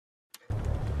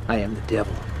I am the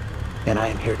devil, and I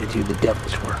am here to do the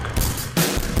devil's work.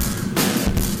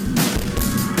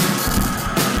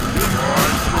 I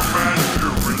command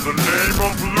you in the name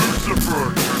of Lucifer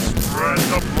to spread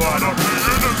the blood of the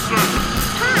innocent!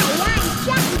 Hi, I'm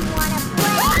Chucky. Wanna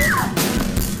play?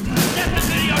 Get the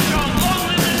video show Long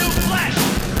Live the New Flesh!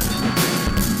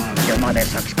 Your mother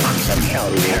sucks cocks in hell,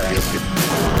 Jared.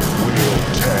 We'll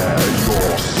tear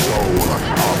your soul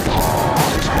apart!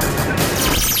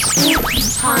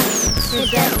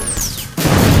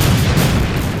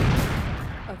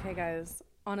 Okay, guys,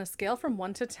 on a scale from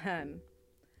 1 to 10,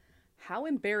 how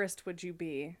embarrassed would you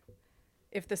be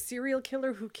if the serial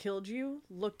killer who killed you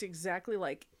looked exactly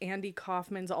like Andy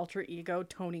Kaufman's alter ego,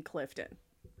 Tony Clifton?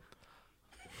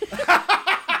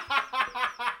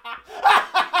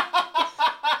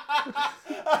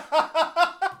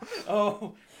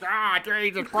 Oh,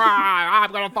 Jesus Christ,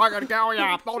 I'm gonna fucking kill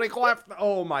you, Tony Clifton.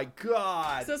 Oh my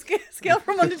God. So scale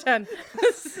from 1 to 10.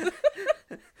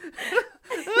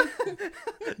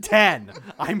 10.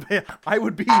 I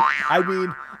would be, I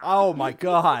mean, oh my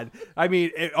God. I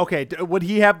mean, okay, would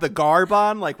he have the garb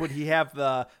on? Like, would he have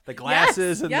the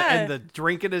glasses Yes, and the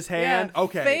drink in his hand? Yeah,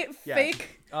 Okay. Yes.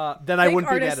 fake. Then I fake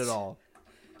wouldn't be mad artist. at all.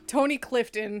 Tony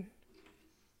Clifton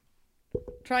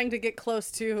trying to get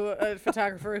close to a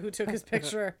photographer who took his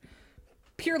picture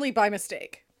purely by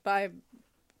mistake, by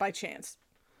chance.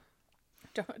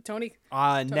 Tony.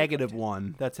 Negative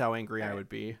 1. That's how angry I would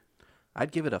be.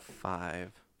 I'd give it a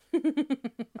 5.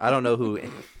 I don't know who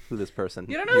this person.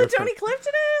 You don't know who Tony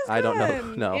Clifton is? I don't know.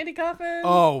 Good. No. Andy Kaufman.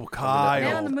 Oh,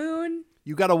 Man on the Kyle. Moon.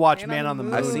 You gotta watch Man Man on on the the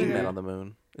Moon. Moon. I've seen Yeah. Man on the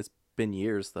Moon. It's been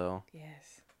years though.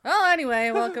 Yes. Well,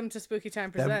 anyway, welcome to Spooky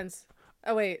Time Presents.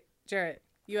 Oh wait, Jarrett,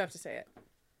 you have to say it.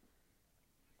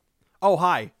 Oh,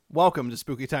 hi. Welcome to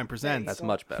Spooky Time Presents. That's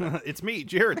much better. It's me,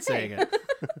 Jared, saying it.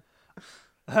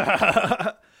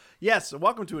 Yes,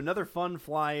 welcome to another fun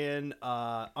flying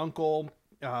uncle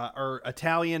or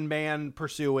Italian man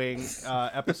pursuing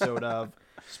episode of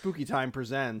Spooky Time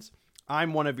Presents.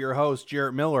 I'm one of your hosts,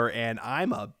 Jarrett Miller, and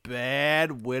I'm a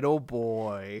bad widow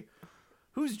boy.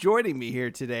 Who's joining me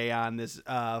here today on this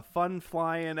fun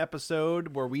flying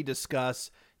episode where we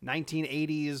discuss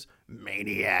 1980s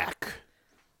Maniac?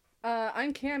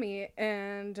 I'm Cammie,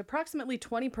 and approximately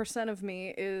 20% of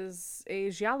me is a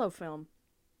giallo film,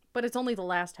 but it's only the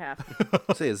last half.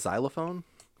 Say a xylophone.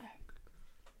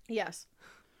 Yes.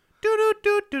 Do do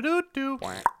do do do do.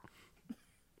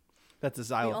 That's a We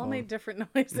xylophone. all made different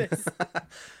noises.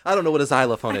 I don't know what a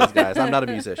xylophone is, guys. I'm not a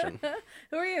musician.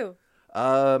 Who are you?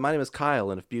 My name is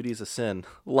Kyle, and if beauty's a sin,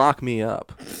 lock me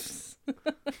up.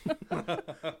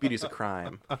 Beauty's a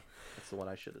crime. That's the one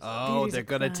I should have said. Oh, Beauty's they're a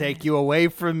gonna crime. take you away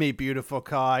from me, beautiful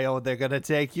Kyle. They're gonna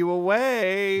take you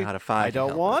away. Not if I I can don't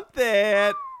help want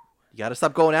that. You gotta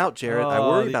stop going out, Jared. I Oh,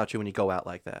 worry the- about you when you go out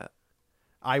like that.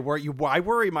 I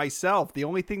worry myself. The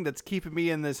only thing that's keeping me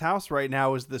in this house right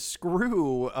now is the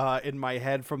screw in my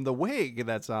head from the wig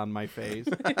that's on my face.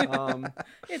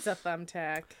 It's a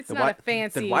thumbtack. It's Then not why- a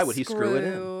fancy then why would he screw it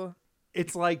in? screw.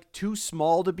 It's like too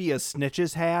small to be a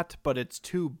snitch's hat, but it's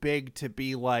too big to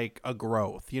be like a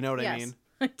growth. You know what I Yes.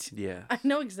 mean? Yeah. I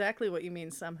know exactly what you mean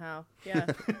somehow. Yeah.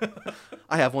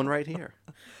 I have one right here.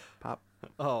 Pop.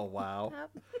 Oh wow!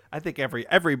 I think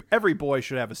every boy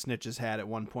should have a snitch's hat at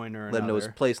one point or another. Let him know his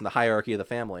place in the hierarchy of the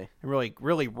family. And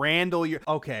really, Randall, you're...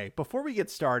 Okay, before we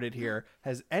get started here,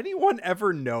 has anyone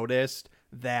ever noticed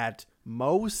that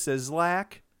Mo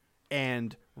Sizlak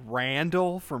and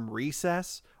Randall from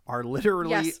Recess are literally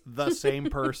Yes. the same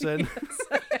person?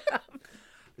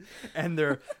 And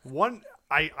they're one...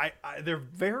 they're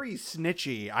very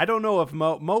snitchy. I don't know if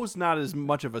Mo's not as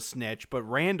much of a snitch, but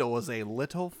Randall is a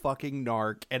little fucking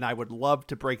narc, and I would love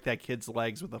to break that kid's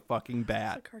legs with a fucking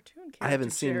bat. Cartoon character. I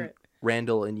haven't seen Jarrett.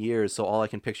 Randall in years, so all I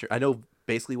can picture... I know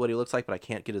basically what he looks like, but I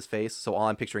can't get his face, so all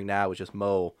I'm picturing now is just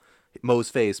Mo's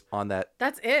face on that.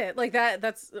 That's it. Like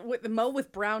that's with Mo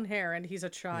with brown hair, and he's a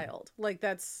child. Like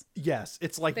that's Yes,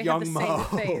 it's like They have young the Mo,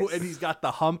 same face. and he's got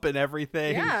the hump and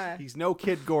everything. Yeah. He's no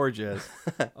Kid Gorgeous.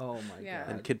 Oh my Yeah.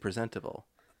 And Kid Presentable.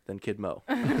 Then Kid Mo.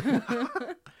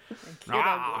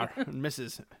 god.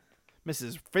 Mrs.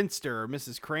 Finster,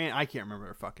 Mrs. Cran. I can't remember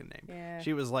her fucking name. Yeah.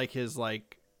 She was like his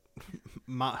like.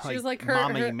 she was like her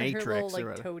mommy her Matrix little or like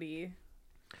whatever. toady.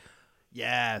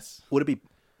 Yes. Would it make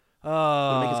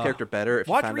his character better if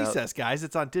you Watch found out... Recess, guys.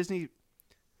 It's on Disney.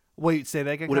 Wait, say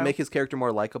that again. Would it Kyle? make his character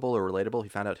more likable or relatable? He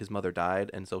found out his mother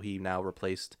died, and so he now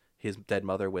replaced his dead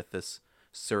mother with this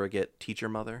surrogate teacher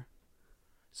mother.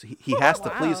 So he has to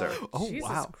please her. Oh, Jesus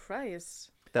wow.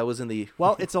 Christ. That was in the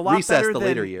Well, it's a lot Recess better the than,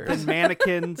 later years. than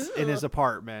mannequins in his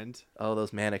apartment. Oh,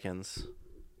 those mannequins.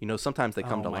 You know, sometimes they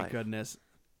come Oh to my life. goodness.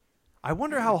 I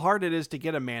wonder how hard it is to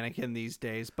get a mannequin these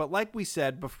days. But like we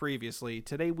said previously,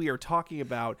 today we are talking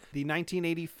about the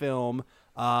 1980 film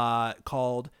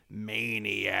called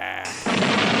Maniac.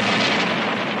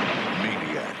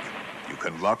 Maniac, you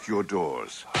can lock your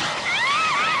doors,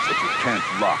 but you can't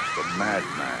lock the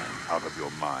madman out of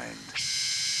your mind.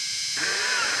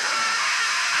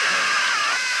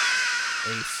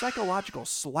 A psychological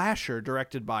slasher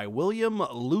directed by William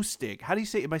Lustig. How do you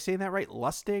say? Am I saying that right?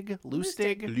 Lustig?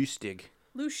 Lustig? Lustig.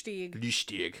 Lustig.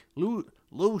 Lustig.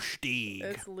 Lustig.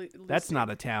 It's That's Lustig.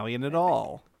 not Italian at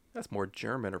all. That's more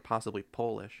German or possibly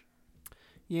Polish.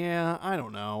 Yeah, I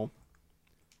don't know.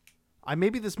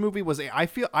 Maybe this movie was. I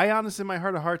honestly, in my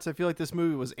heart of hearts, I feel like this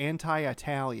movie was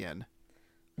anti-Italian.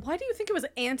 Why do you think it was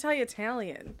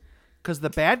anti-Italian? Because the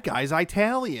bad guy's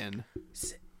Italian.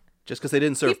 Just because they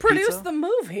didn't serve He produced pizza? the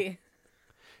movie.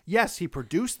 Yes, he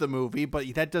produced the movie,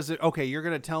 but that doesn't. Okay, you're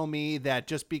gonna tell me that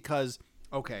just because.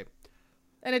 Okay,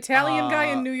 An Italian guy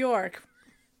in New York.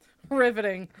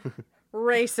 Riveting.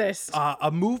 Racist.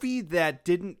 a movie that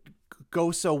didn't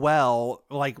go so well.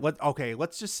 Like what? Okay,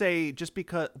 let's just say just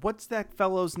because. What's that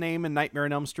fellow's name in Nightmare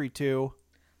on Elm Street 2?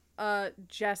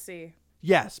 Jesse.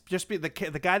 Yes, just be the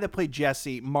guy that played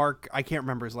Jesse, Mark. I can't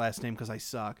remember his last name because I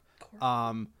suck.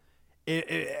 If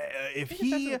think it starts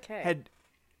he with a K. had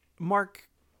Mark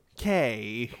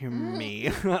K,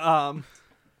 me,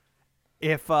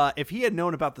 if he had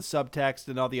known about the subtext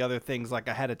and all the other things like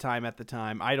ahead of time at the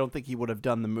time, I don't think he would have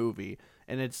done the movie.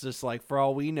 And it's just like, for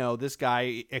all we know, this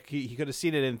guy, he could have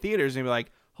seen it in theaters and be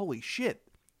like, holy shit,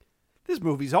 this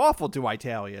movie's awful to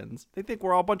Italians. They think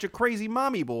we're all a bunch of crazy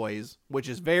mommy boys, which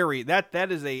is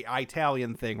that is a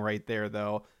Italian thing right there,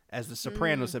 though, as the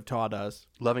Sopranos have taught us.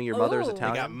 Loving your mother's Oh. They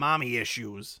got Italian? mommy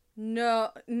issues. No.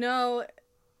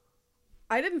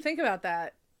 I didn't think about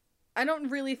that. I don't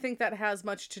really think that has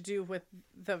much to do with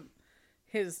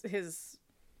his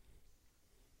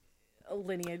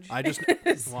lineage. I just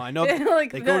well, I know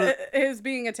like they go to his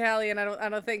being Italian. I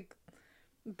don't think,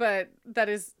 but that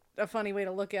is a funny way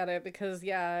to look at it because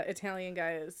Italian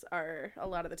guys are a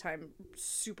lot of the time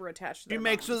super attached to he their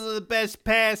makes moms. the best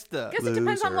pasta. I guess it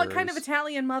depends on what kind of Losers.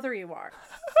 Italian mother you are.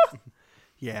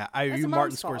 Yeah, are That's you a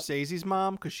Martin mom's fault. Scorsese's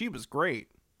mom? Because she was great.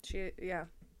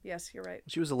 Yes, you're right.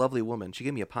 She was a lovely woman. She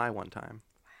gave me a pie one time.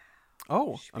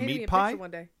 Oh, She a painted me meat a pie? picture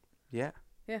one day. Yeah.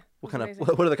 Yeah. What it was kind amazing.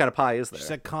 of what other kind of pie is there? She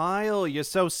said, Kyle, you're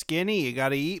so skinny. You got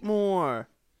to eat more.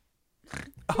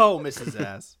 Oh, Mrs.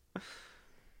 S.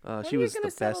 She was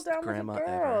the best grandma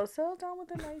ever. Settle down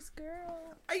with a nice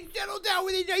girl. I settle down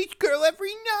with a nice girl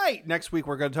every night. Next week,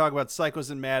 we're going to talk about Psychos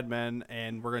and Madmen,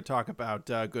 and we're going to talk about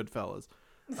Goodfellas.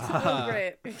 Oh,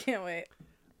 great. I can't wait.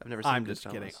 I've never seen I'm just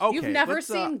Goodfellas. kidding. Okay, You've never let's,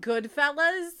 seen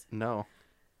Goodfellas? No.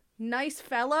 Nice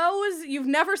Fellows? You've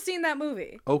never seen that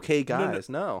movie? Okay, guys.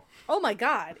 No. Oh my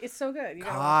god, it's so good. You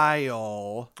gotta watch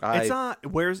Kyle. I- It's on.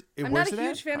 Where's it. I'm where's not a it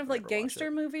huge at? fan of like never watch gangster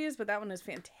it. movies, but that one is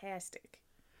fantastic.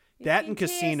 It's That and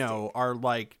fantastic. Casino are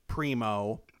like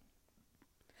primo.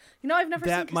 You know, I've never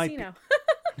That seen might be- Casino.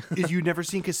 Is you never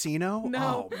seen Casino?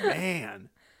 No. Oh man,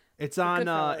 it's on.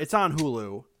 It's on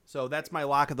Hulu. So that's my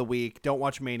lock of the week. Don't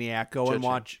watch Maniac. Go and Judging.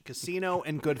 watch Casino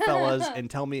and Goodfellas, and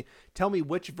tell me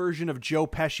which version of Joe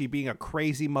Pesci being a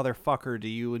crazy motherfucker do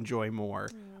you enjoy more?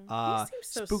 seems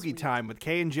so Spooky sweet. time with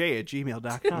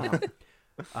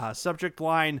KNJ@gmail.com. Subject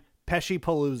line Pesci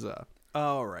Palooza.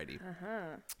 Alrighty.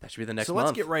 That should be the next So month.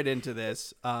 let's get right into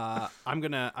this. I'm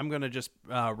gonna just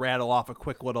rattle off a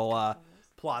quick little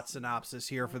plot synopsis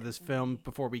here for this film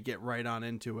before we get right on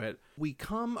into it. We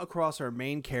come across our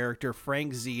main character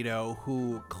Frank Zito,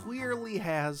 who clearly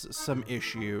has some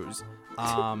issues.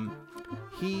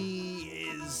 He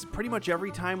is pretty much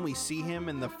every time we see him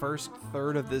in the first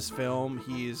third of this film,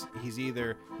 he's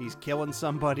either killing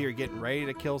somebody or getting ready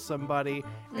to kill somebody,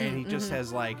 and he just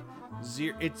has like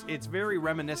zero. It's very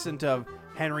reminiscent of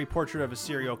Henry Portrait of a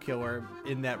Serial Killer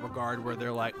in that regard, where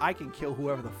they're like, I can kill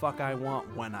whoever the fuck I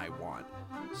want when I want.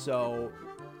 So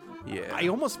Yeah. I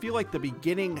almost feel like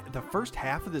the first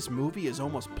half of this movie is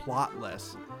almost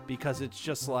plotless, because it's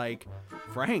just like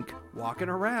Frank walking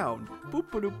around,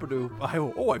 boop ba doop ba doop.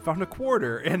 I found a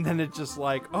quarter, and then it's just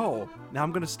like, oh, now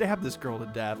I'm gonna stab this girl to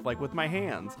death, like with my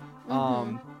hands.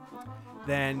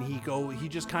 Then he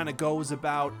just kind of goes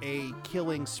about a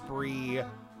killing spree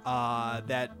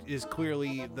that is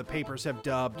clearly, the papers have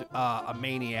dubbed a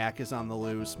maniac is on the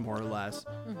loose, more or less.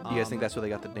 You guys think that's where they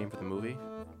got the name for the movie?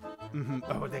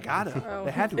 Oh, they gotta. Oh,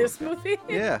 They had to. this have. movie?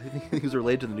 Yeah. You think it was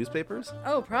related to the newspapers?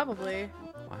 Oh, probably.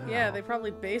 Wow. Yeah, they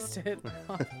probably based it.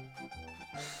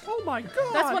 Oh my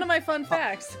god. That's one of my fun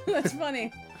facts. That's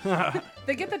funny.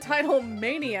 They get the title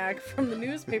Maniac from the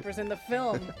newspapers in the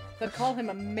film that call him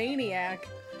a maniac.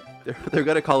 They're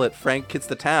gonna call it Frank Hits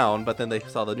the Town, but then they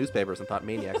saw the newspapers and thought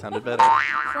Maniac sounded better.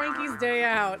 Frankie's Day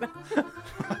Out.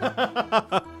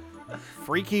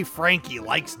 Freaky Frankie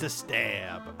likes to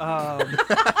stab.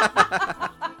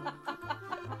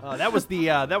 That was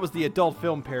the adult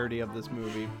film parody of this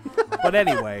movie. But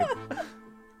anyway,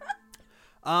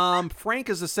 Frank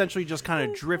is essentially just kind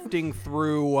of drifting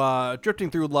through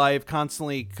life,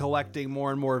 constantly collecting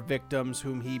more and more victims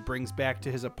whom he brings back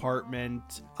to his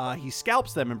apartment. He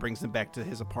scalps them and brings them back to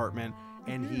his apartment,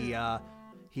 and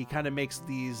he kind of makes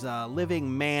these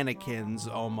living mannequins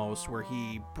almost, where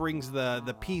he brings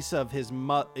the piece of his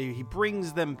he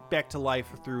brings them back to life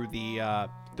through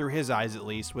his eyes, at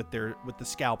least, with the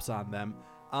scalps on them.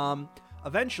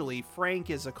 Eventually, Frank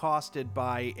is accosted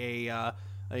by a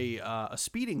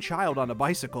speeding child on a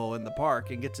bicycle in the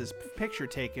park and gets his picture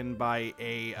taken by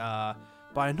a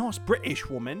nice British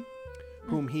woman,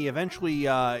 whom he eventually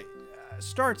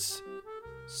starts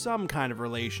some kind of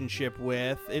relationship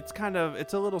with.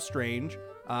 It's a little strange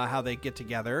how they get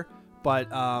together, but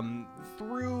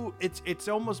it's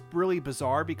almost really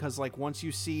bizarre, because like once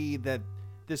you see that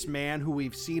this man who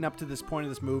we've seen up to this point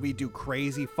of this movie do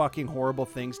crazy fucking horrible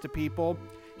things to people,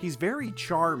 he's very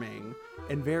charming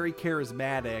and very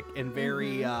charismatic and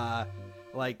very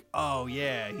like, oh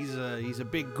yeah, he's a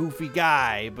big goofy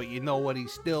guy, but you know what, he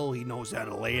knows how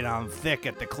to lay it on thick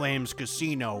at the Clams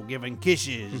Casino, giving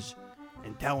kisses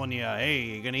and telling you, hey,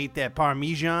 you gonna eat that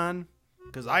Parmesan?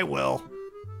 Because I will.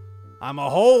 I'm a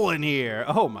hole in here.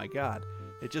 Oh my god,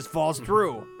 it just falls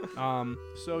through.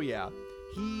 So yeah,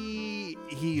 he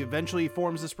eventually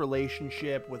forms this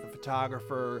relationship with a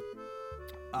photographer,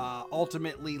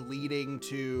 ultimately leading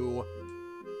to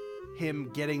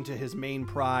him getting to his main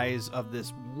prize of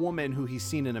this woman who he's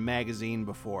seen in a magazine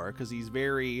before, because he's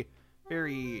very,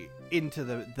 very into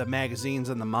the magazines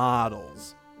and the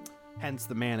models, hence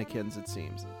the mannequins, it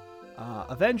seems.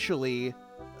 Eventually,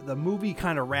 the movie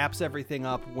kind of wraps everything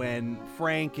up when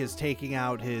Frank is taking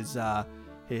out his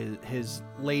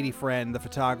lady friend, the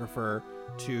photographer,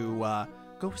 to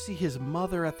go see his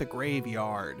mother at the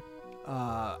graveyard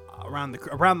around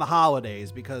the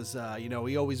holidays, because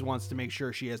he always wants to make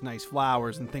sure she has nice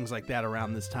flowers and things like that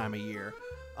around this time of year.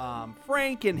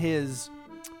 Frank and his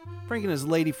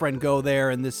lady friend go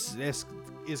there, and this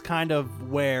is kind of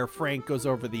where Frank goes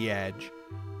over the edge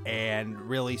and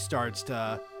really starts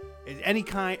to any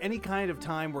kind of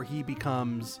time where he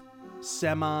becomes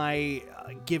semi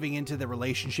giving into the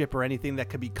relationship or anything that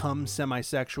could become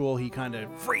semi-sexual. He kind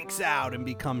of freaks out and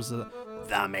becomes the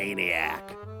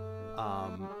maniac.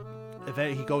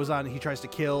 He goes on, he tries to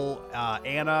kill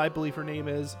Anna, I believe her name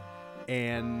is,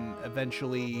 and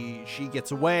eventually she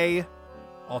gets away,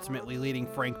 ultimately leading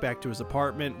Frank back to his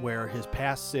apartment, where his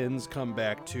past sins come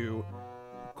back to,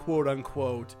 quote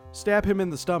unquote, stab him in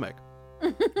the stomach.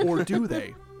 Or do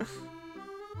they?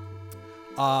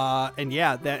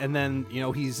 And then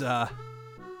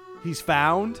he's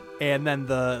found, and then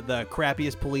the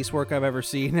crappiest police work I've ever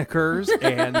seen occurs,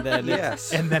 and then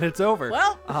Yes. and then it's over.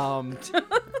 Well,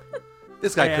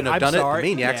 This guy couldn't have done it. The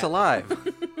maniac's alive.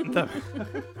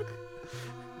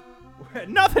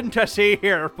 Nothing to see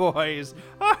here, boys.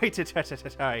 Boy,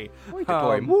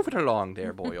 move it along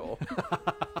there, boyo.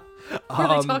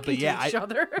 really talking to each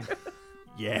other.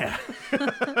 Yeah.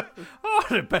 Oh,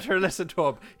 I'd better listen to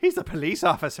him. He's a police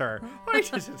officer.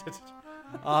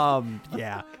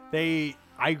 Yeah.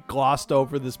 I glossed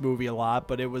over this movie a lot,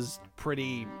 but it was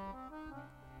pretty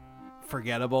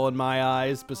forgettable in my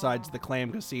eyes, besides the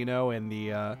Clam Casino and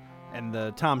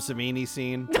the Tom Savini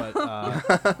scene. But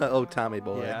Oh, Tommy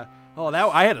boy. yeah. Oh,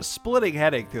 I had a splitting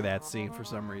headache through that scene for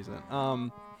some reason.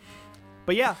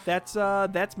 But yeah, that's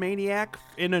Maniac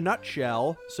in a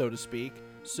nutshell, so to speak.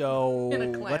 So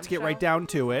let's get right down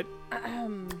to it.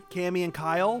 Cammy and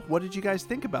Kyle, what did you guys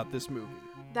think about this movie?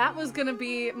 That was gonna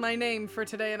be my name for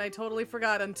today, and I totally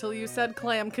forgot until you said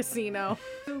Clam Casino.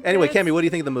 Anyway, Cammy, what do you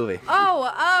think of the movie?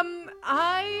 Oh,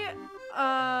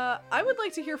 I would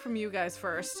like to hear from you guys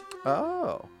first.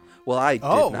 Oh. Well, I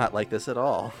did not like this at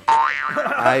all.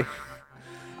 I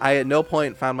at no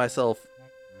point found myself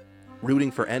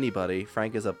rooting for anybody.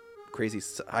 Frank is a crazy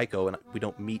psycho, and we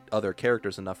don't meet other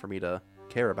characters enough for me to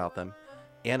care about them.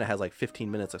 Anna has like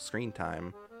 15 minutes of screen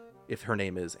time. If her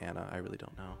name is Anna, I really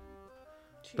don't know.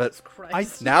 Jesus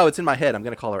Christ. Now it's in my head. I'm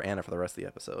going to call her Anna for the rest of the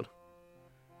episode.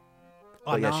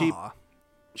 Oh, yeah,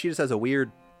 she just has a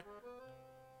weird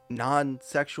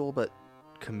non-sexual but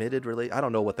committed I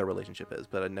don't know what their relationship is,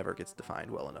 but it never gets defined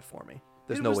well enough for me.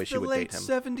 There's no way she would date him. It was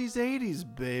the late 70s,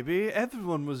 80s, baby.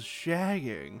 Everyone was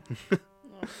shagging.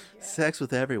 Sex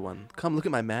with everyone. Come look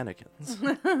at my mannequins.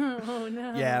 Oh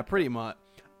no. Yeah, pretty much.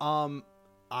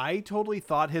 I totally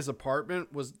thought his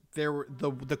apartment was there.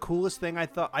 The coolest thing I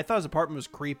thought his apartment was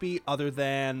creepy, other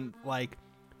than like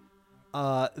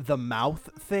the mouth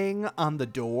thing on the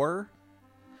door.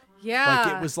 Yeah.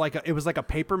 Like it was like a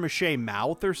paper mache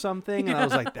mouth or something, and I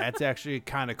was like, that's actually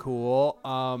kind of cool.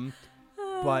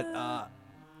 But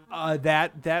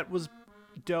that was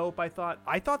dope. I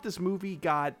thought this movie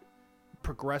got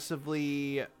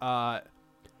progressively.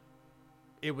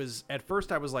 It was at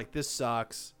first I was like, this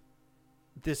sucks.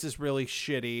 This is really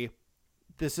shitty.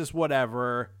 This is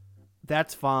whatever.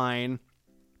 That's fine.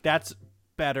 That's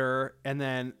better. And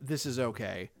then this is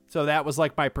okay. So that was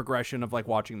like my progression of like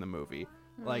watching the movie.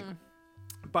 Like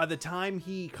by the time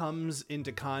he comes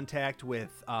into contact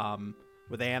with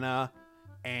Anna,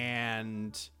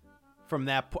 and from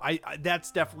that point,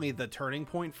 that's definitely the turning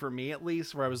point for me, at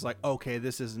least, where I was like, okay,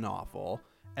 this isn't awful.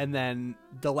 And then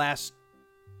the last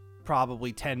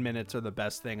probably 10 minutes are the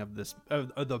best thing of this,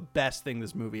 are the best thing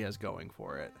this movie has going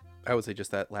for it. I would say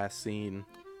just that last scene,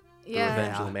 the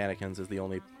Revenge of the Mannequins, is the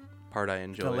only part I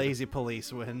enjoyed. The lazy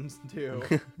police wins too.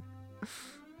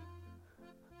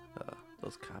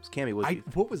 Those cops. Cammy,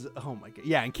 oh my god.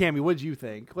 Yeah, and Cammy, what did you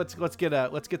think? Let's get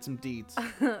some deets.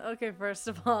 Okay, first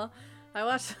of all, I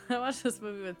watched this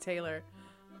movie with Taylor,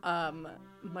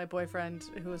 my boyfriend,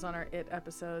 who was on our It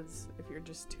episodes. If you're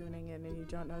just tuning in and you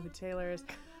don't know who Taylor is,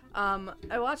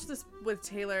 I watched this with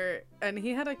Taylor, and he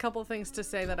had a couple things to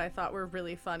say that I thought were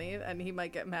really funny, and he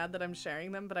might get mad that I'm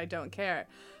sharing them, but I don't care.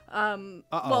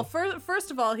 Well,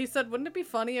 first of all, he said, wouldn't it be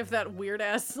funny if that weird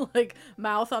ass like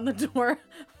mouth on the door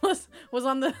was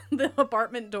on the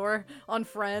apartment door on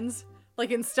Friends,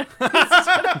 like instead of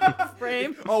a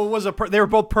frame? Oh, it was they were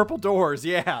both purple doors.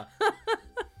 Yeah.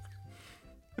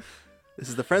 This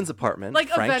is the Friends apartment. Like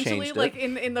Frank eventually, changed like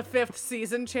it. in the 5th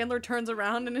season, Chandler turns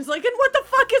around and is like, "And what the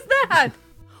fuck is that?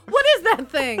 What is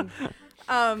that thing?"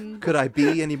 Could I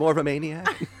be any more of a maniac?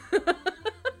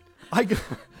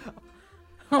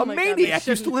 A maniac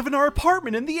used to live in our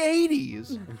apartment in the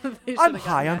 80s. I'm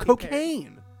high on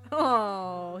cocaine.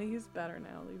 Oh, he's better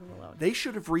now. Leave him alone. They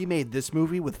should have remade this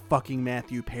movie with fucking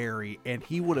Matthew Perry, and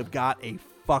he would have got a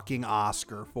fucking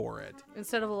Oscar for it.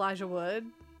 Instead of Elijah Wood?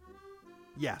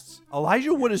 Yes.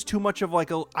 Elijah Wood is too much of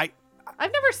like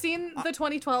I've never seen the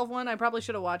 2012 one. I probably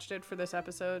should have watched it for this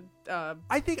episode.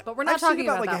 I think, but we're not I've talking seen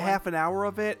about about like that a half an hour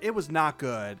of it. It was not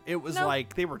good. It was No.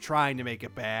 like they were trying to make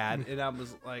it bad, and I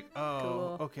was like, oh,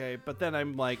 Cool. okay. But then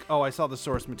I'm like, oh, I saw the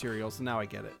source material, so now I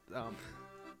get it.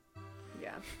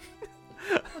 Yeah.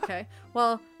 Okay.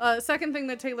 Well, second thing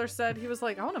that Taylor said, he was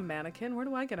like, "I want a mannequin. Where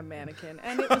do I get a mannequin?"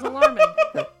 And it was alarming.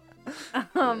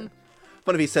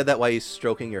 Fun if he said that while he's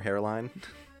stroking your hairline.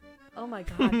 Oh my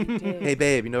god, he did. Hey,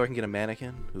 babe, you know where I can get a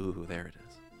mannequin? Ooh, there it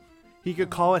is. He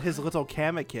could call it his little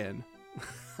Kamakin.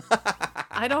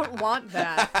 I don't want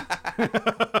that.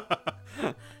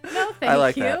 No, thank I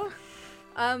like you.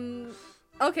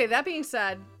 Okay, that being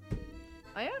said,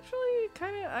 I actually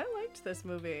I liked this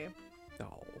movie.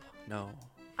 No.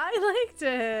 I liked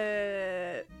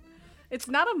it. It's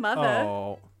not a mother.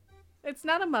 Oh. It's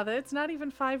not a mother. It's not even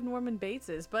 5 Norman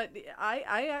Bateses, but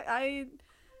I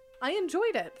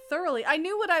enjoyed it thoroughly. I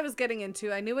knew what I was getting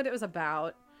into. I knew what it was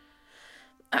about.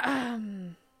 I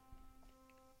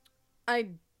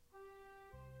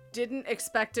didn't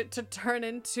expect it to turn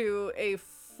into a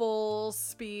full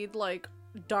speed like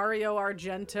Dario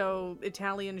Argento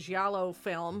Italian giallo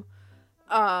film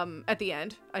at the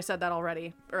end. I said that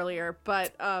already earlier,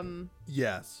 but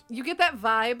Yes. you get that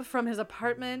vibe from his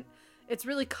apartment. It's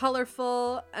really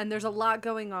colorful, and there's a lot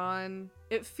going on.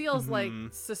 It feels like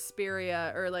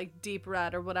Suspiria or like Deep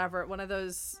Red or whatever, one of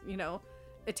those,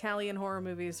 Italian horror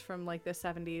movies from like the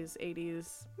 70s,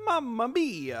 80s. Mamma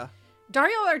mia.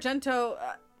 Dario Argento,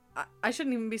 I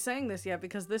shouldn't even be saying this yet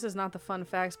because this is not the fun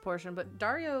facts portion, but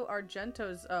Dario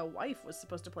Argento's wife was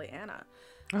supposed to play Anna.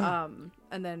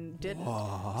 And then didn't.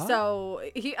 What? So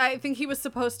I think he was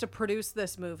supposed to produce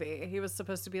this movie. He was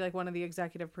supposed to be like one of the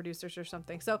executive producers or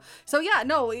something. So yeah,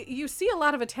 no, you see a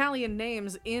lot of Italian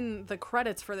names in the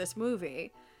credits for this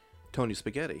movie. Tony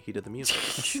Spaghetti. He did the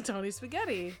music. Tony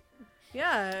Spaghetti.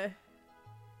 Yeah.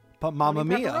 Mamma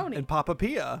Tony mia Pepperoni. and Papa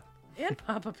Pia. And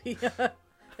Papa Pia.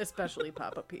 Especially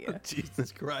Papa Pia.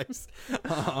 Jesus Christ.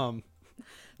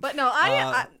 But no,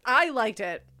 I liked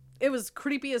it. It was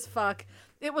creepy as fuck.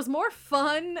 It was more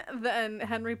fun than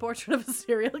Henry Portrait of a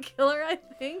Serial Killer, I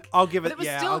think. I'll give it. But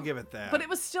Yeah, I'll give it that. But it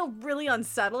was still really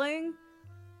unsettling.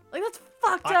 Like, that's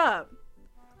fucked up.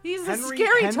 He's a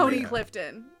scary Tony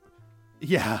Clifton.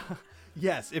 Yeah.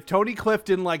 Yes. If Tony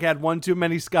Clifton like had one too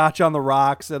many scotch on the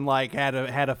rocks and like had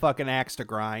a fucking axe to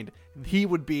grind, he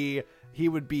would be he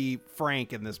would be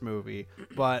Frank in this movie.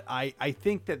 But I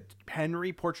think that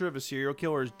Henry, Portrait of a Serial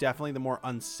Killer, is definitely the more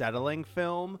unsettling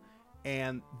film,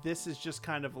 and this is just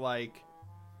kind of like,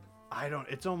 I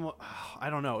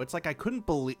don't know. It's like I couldn't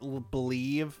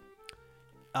believe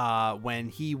when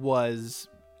he was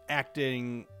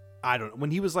acting. When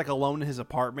he was like alone in his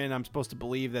apartment, I'm supposed to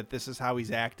believe that this is how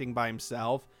he's acting by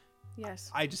himself.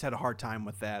 Yes. I just had a hard time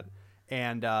with that.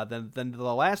 And then the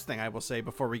last thing I will say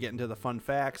before we get into the fun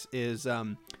facts is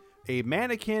a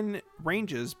mannequin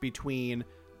ranges between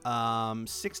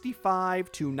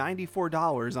 $65 to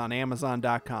 $94 on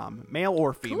Amazon.com, male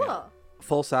or female. Cool.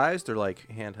 Full sized or like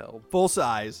handheld? Full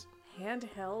size.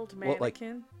 Handheld Well,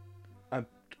 mannequin.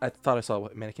 I thought I saw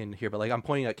a mannequin here, but like I'm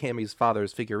pointing at Cammy's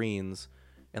father's figurines,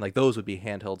 and like those would be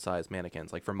handheld size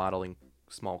mannequins, like for modeling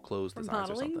small clothes For designs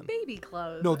or modeling something. baby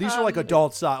clothes. No, these are like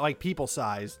adult size, like people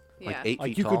size. Like Yeah. 8 Like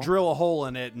feet you tall. could drill a hole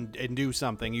in it and do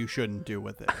something you shouldn't do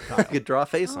with it. Kyle. I could draw a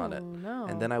face on it, Oh, no.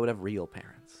 and then I would have real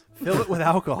parents. Fill it with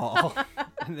alcohol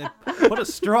and then put a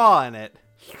straw in it.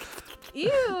 Ew.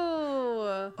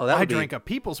 Oh, that I would be. drank a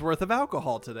people's worth of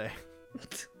alcohol today.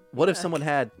 What if someone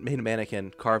had made a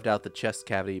mannequin, carved out the chest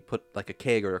cavity, put like a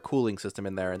keg or a cooling system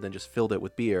in there, and then just filled it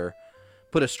with beer?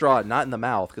 Put a straw, not in the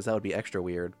mouth, because that would be extra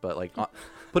weird, but like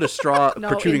put a straw No,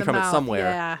 protruding in the from mouth, it somewhere,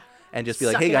 Yeah. and just be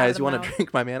like, Suck "Hey it out of guys, the you want mouth. to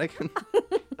drink my mannequin?"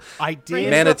 I Bring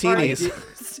did. it to a party.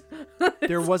 Manatinis.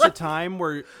 There was a time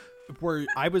where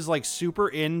I was like super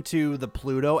into the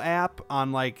Pluto app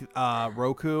on like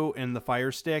Roku and the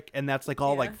Fire Stick, and that's like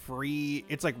all like free.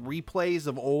 It's like replays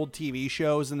of old TV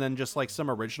shows and then just like some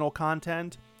original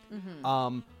content.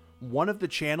 One of the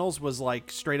channels was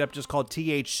like straight up just called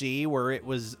THC, where it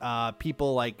was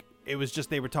people like it was just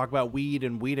they would talk about weed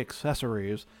and weed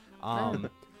accessories.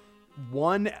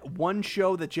 One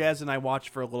show that Jazz and I watched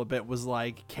for a little bit was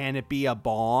like, can it be a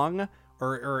bong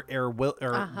or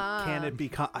can it be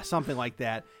something like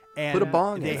that? And Put a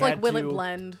bong in they it. It's had like Will It to-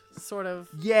 Blend, sort of.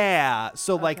 Yeah.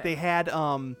 So like Okay. they had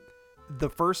the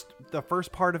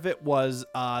first part of it was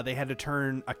they had to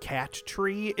turn a cat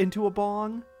tree into a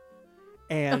bong,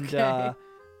 and Okay.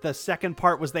 the second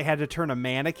part was they had to turn a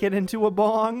mannequin into a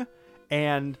bong,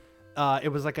 and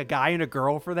it was like a guy and a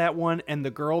girl for that one, and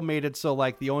the girl made it so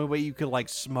like the only way you could like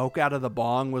smoke out of the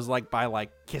bong was like by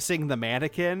like kissing the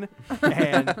mannequin,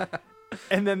 and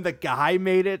and then the guy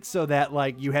made it so that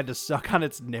like you had to suck on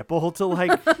its nipple to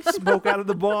like smoke out of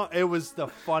the bong. It was the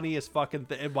funniest fucking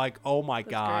thing. Like, oh my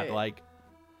god, great. like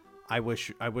I wish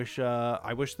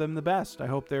them the best. I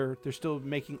hope they're still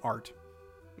making art.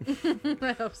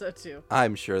 I hope so too.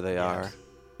 I'm sure they are.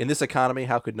 In this economy,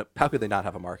 how could they not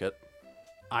have a market?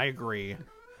 I agree.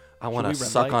 I want we to red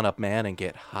suck light? on a man and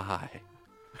get high.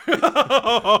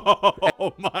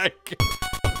 Oh my god.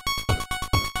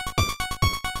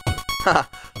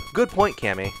 Good point,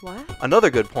 Cammy. What? Another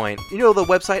good point. You know the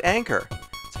website Anchor.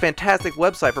 It's a fantastic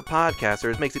website for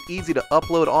podcasters. Makes it easy to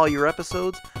upload all your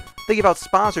episodes. They give out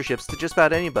sponsorships to just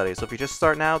about anybody, so if you're just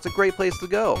starting out, it's a great place to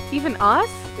go. Even us?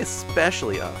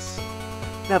 Especially us.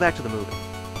 Now back to the movie.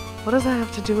 What does that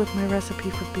have to do with my recipe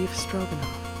for beef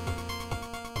stroganoff?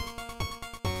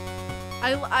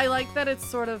 I like that it's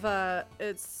sort of a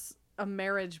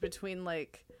marriage between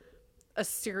like a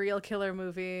serial killer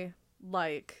movie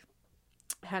like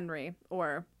Henry,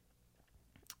 or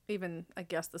even I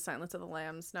guess The Silence of the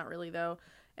Lambs, not really though,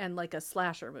 and like a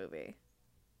slasher movie.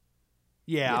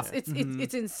 Yeah.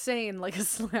 It's insane like a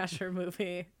slasher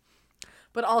movie.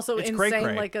 But also It's insane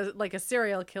cray-cray. like a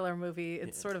serial killer movie.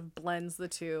 It sort of blends the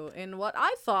two in what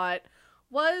I thought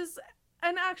was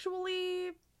an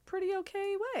actually pretty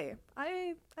okay way.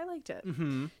 I liked it.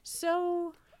 Mm-hmm.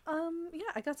 So, yeah,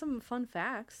 I got some fun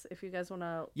facts if you guys want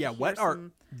to. Yeah, wet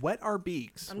our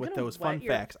beaks I'm with gonna those wet fun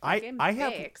your facts. I fucking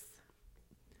have facts.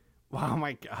 Oh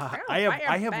my god! gonna I bite your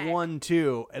have back. one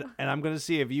too, and I'm gonna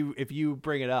see if you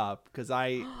bring it up because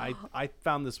I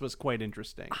found this was quite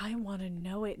interesting. I want to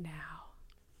know it now.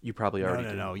 You probably already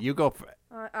do. No, you go.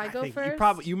 I go think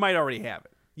first. you might already have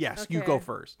it. Yes, you go Okay.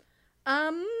 first.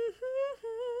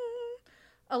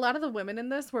 A lot of the women in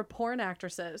this were porn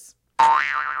actresses.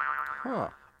 Huh.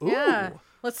 Ooh, Yeah.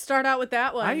 Let's start out with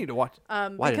that one. I need to watch. Why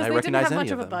because didn't I they didn't recognize have any much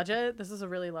of of a them? budget. This is a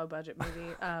really low budget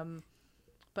movie.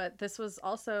 But this was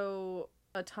also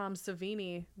a Tom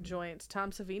Savini joint.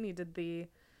 Tom Savini did the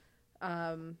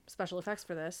special effects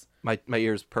for this. My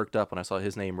ears perked up when I saw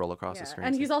his name roll across the screen.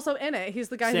 And he's also in it. He's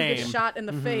the guy who gets Same. shot in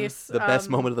the face. the best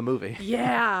moment of the movie.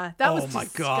 Yeah, that was Oh my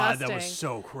god, that was disgusting.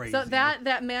 so crazy. So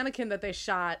that mannequin that they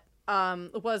shot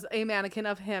was a mannequin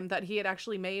of him that he had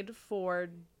actually made for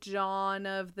Dawn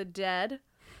of the Dead.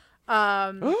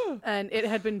 And it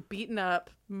had been beaten up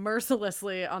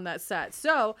mercilessly on that set.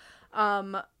 So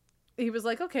he was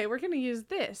like, okay, we're going to use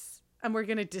this and we're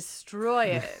going to destroy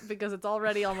it because it's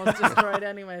already almost destroyed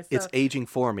anyway. So It's aging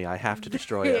for me. I have to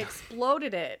destroy they it.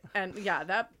 exploded it. And yeah,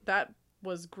 that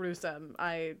was gruesome.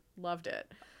 I loved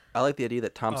it. I like the idea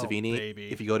that Tom Savini,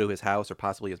 baby. if you go to his house or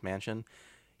possibly his mansion,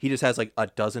 he just has like a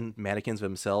dozen mannequins of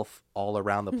himself all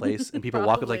around the place, and people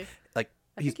walk up Probably. like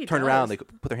I he's think he turned around, does. they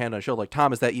put their hand on his shoulder, like,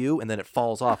 Tom, is that you? And then it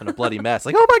falls off in a bloody mess,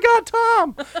 like, oh my God,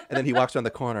 Tom! And then he walks around the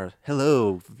corner,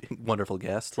 hello, wonderful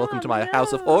guest, welcome to my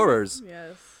house of horrors,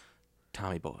 Yes.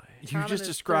 Tommy boy. You Tom and just his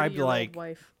described 30-year-old like,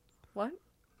 wife. What?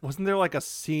 wasn't there like a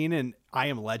scene in I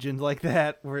Am Legend like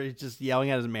that where he's just yelling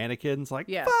at his mannequins like,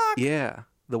 Yeah. fuck? Yeah,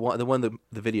 the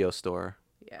video store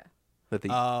Yeah. that the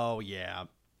Oh yeah,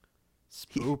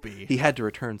 spoopy. he had to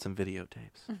return some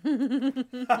videotapes.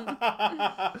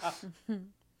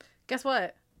 Guess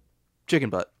what? Chicken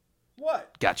butt.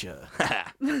 What? Gotcha.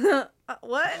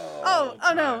 What? Oh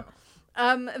no.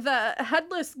 The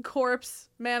headless corpse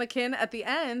mannequin at the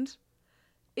end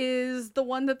is the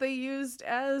one that they used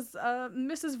as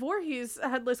Mrs. Voorhees'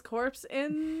 headless corpse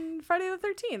in Friday the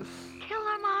 13th.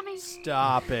 Killer mommy.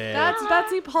 Stop it. That's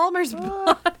Betsy Palmer's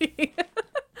body.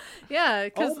 Yeah,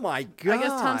 because oh my god. I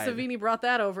guess Tom Savini brought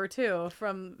that over too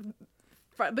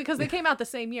because they came out the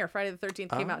same year. Friday the 13th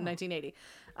came out in 1980.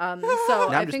 So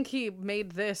I think he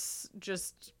made this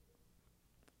just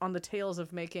on the tails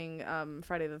of making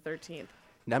Friday the 13th.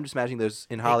 Now I'm just imagining there's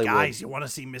in Hey Hollywood. guys, you want to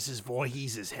see Mrs.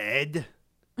 Voorhees' head?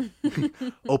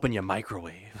 Open your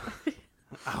microwave.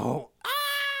 Oh,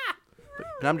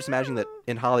 And I'm just imagining that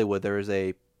in Hollywood there is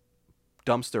a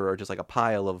dumpster or just like a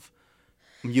pile of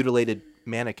mutilated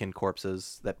mannequin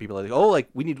corpses that people are like, oh, like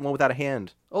we need one without a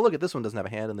hand. Oh, look at this one doesn't have a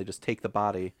hand, and they just take the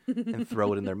body and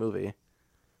throw it in their movie.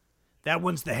 that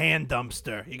one's the hand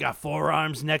dumpster. You got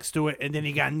forearms next to it, and then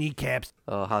you got kneecaps.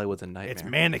 Oh, Hollywood's a nightmare. It's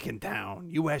Mannequin Town,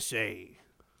 USA.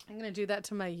 I'm gonna do that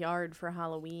to my yard for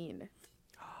Halloween.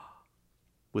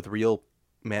 With real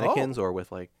mannequins or with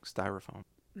like styrofoam?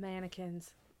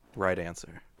 Mannequins. Right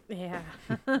answer. Yeah.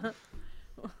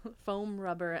 Foam,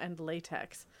 rubber, and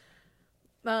latex.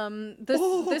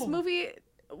 This movie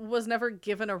was never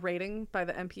given a rating by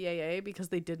the MPAA because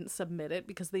they didn't submit it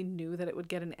because they knew that it would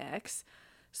get an X.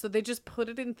 So they just put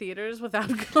it in theaters without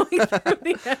going through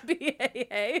the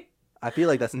MPAA. I feel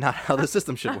like that's not how the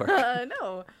system should work.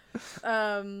 No.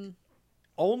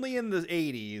 Only in the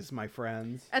 80s, my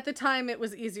friends. At the time, it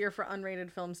was easier for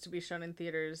unrated films to be shown in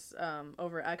theaters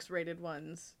over X-rated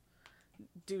ones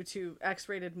due to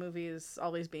X-rated movies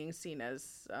always being seen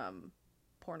as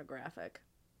pornographic.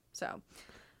 So,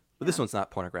 But this one's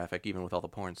not pornographic, even with all the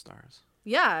porn stars.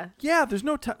 yeah. Yeah, there's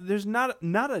no there's not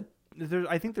a there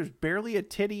I think there's barely a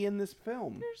titty in this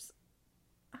film. There's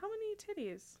how many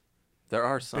titties? There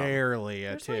are some. Barely a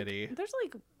There's titty. There's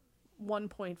like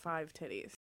 1.5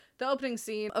 titties. The opening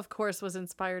scene, of course, was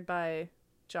inspired by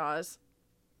Jaws.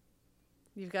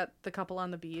 You've got the couple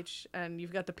on the beach, and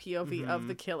you've got the POV of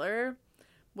the killer,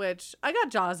 which I got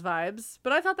Jaws vibes,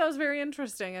 but I thought that was very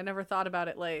interesting. I never thought about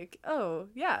it like, oh,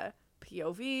 yeah,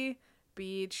 POV,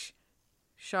 beach,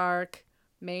 shark,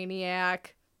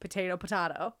 maniac, potato.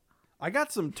 I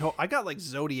got like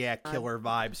Zodiac killer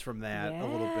vibes from that a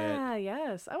little bit. Yeah,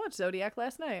 yes. I watched Zodiac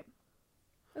last night.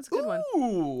 That's a good one.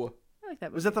 Ooh. I like that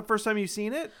movie. Was that the first time you've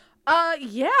seen it?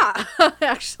 Yeah,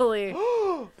 actually.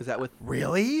 Is that with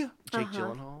Really? Jake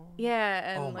Gyllenhaal?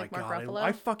 Yeah, and Oh my like Mark god, Ruffalo.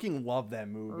 I fucking love that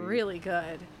movie. Really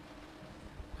good.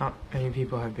 Not many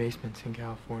people have basements in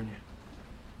California.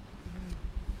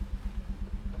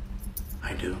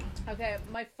 I do. Okay,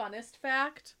 my funnest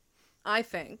fact, I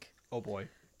think, Oh boy.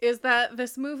 is that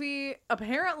this movie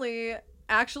apparently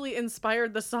actually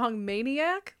inspired the song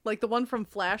Maniac, like the one from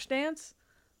Flashdance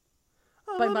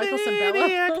by Michael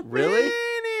Cimbella. Really?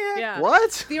 Yeah.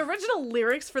 What? The original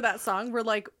lyrics for that song were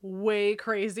like way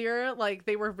crazier. Like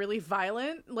they were really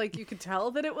violent. Like you could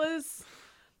tell that it was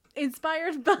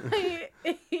inspired by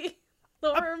a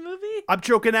horror movie. I'm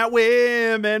choking out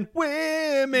women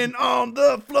on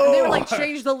the floor. And they were like,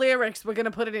 change the lyrics. We're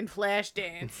gonna put it in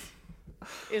Flashdance.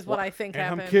 Is what I think and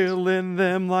happened. I'm killing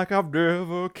them like I've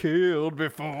never killed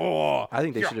before. I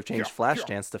think they should have changed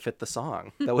Flashdance to fit the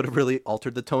song. That would have really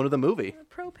altered the tone of the movie.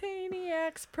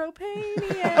 Propaniacs.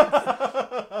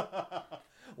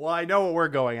 Well, I know what we're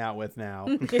going out with now.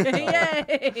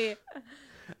 Yay!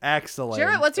 Excellent.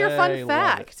 Jarrett, what's your I fun love it.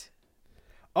 fact?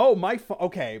 Oh,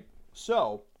 okay.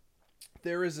 So,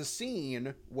 there is a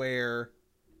scene where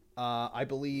I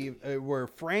believe where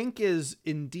Frank is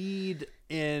indeed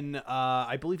in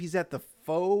I believe he's at the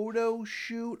photo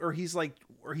shoot or he's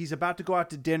about to go out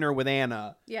to dinner with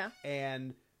Anna. Yeah.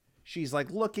 And she's like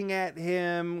looking at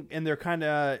him and they're kind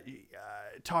of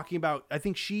talking about, I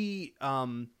think she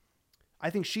I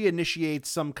think she initiates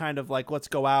some kind of like, let's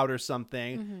go out or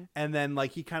something. And then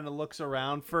like he kind of looks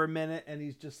around for a minute and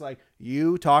he's just like,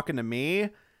 you talking to me?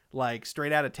 Like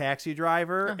straight out of Taxi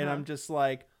Driver. And I'm just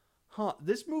like, huh,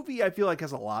 this movie I feel like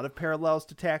has a lot of parallels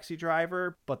to Taxi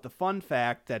Driver. But the fun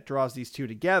fact that draws these two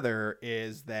together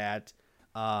is that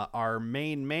our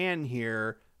main man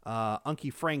here,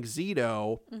 Unky Frank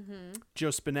Zito, Joe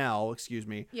Spinell, excuse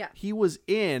me. Yeah. He was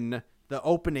in the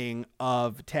opening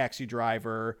of Taxi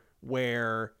Driver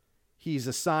where he's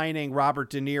assigning Robert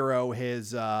De Niro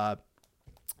his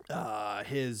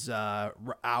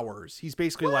hours. He's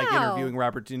basically like interviewing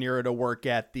Robert De Niro to work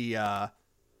at the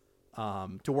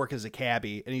to work as a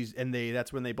cabbie, and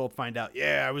that's when they both find out,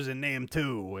 yeah, I was in Name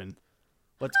 2 and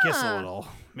let's kiss a little.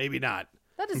 Maybe not.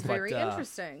 That is very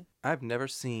interesting. I've never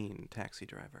seen Taxi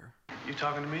Driver. You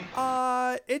talking to me?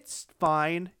 It's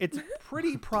fine. It's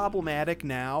pretty problematic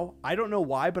now. I don't know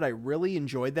why, but I really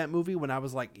enjoyed that movie when I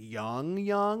was like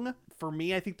young. For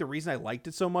me, I think the reason I liked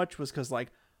it so much was because like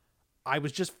I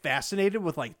was just fascinated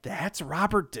with like, that's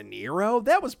Robert De Niro.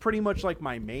 That was pretty much like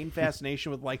my main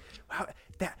fascination with like, wow,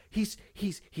 that he's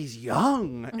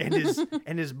young and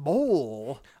his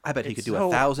mole. I bet he could do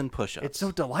 1,000 push-ups. It's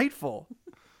so delightful.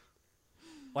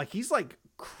 Like he's like,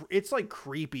 it's like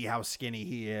creepy how skinny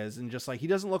he is, and just like he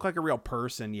doesn't look like a real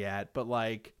person yet. But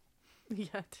like,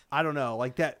 I don't know,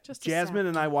 like that. Just Jasmine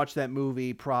and I watched that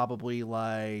movie probably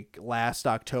like last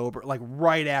October, like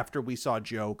right after we saw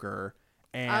Joker,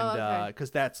 and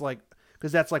because that's like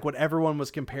what everyone was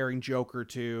comparing Joker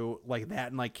to, like that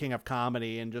and like King of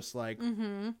Comedy, and just like,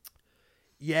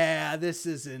 yeah, this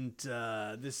isn't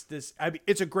this. I mean,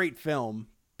 it's a great film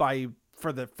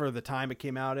for the time it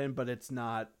came out in, but it's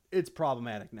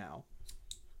problematic now.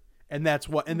 And that's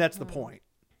the point.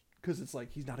 Because it's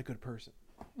like, he's not a good person.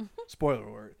 Spoiler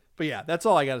alert. But yeah, that's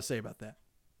all I got to say about that.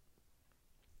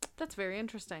 That's very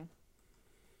interesting.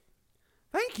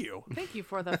 Thank you. Thank you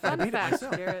for the fun facts,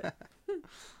 Garrett.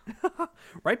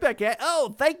 Right back at,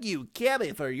 thank you,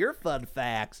 Cammy, for your fun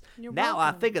facts. You're now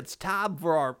welcome. I think it's time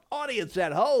for our audience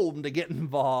at home to get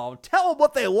involved. Tell them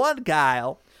what they want,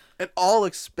 Kyle. An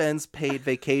all-expense-paid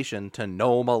vacation to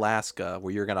Nome, Alaska,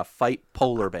 where you're going to fight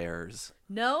polar bears.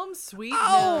 Gnome, sweet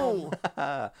gnome.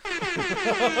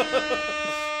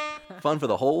 Fun for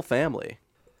the whole family.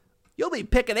 You'll be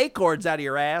picking acorns out of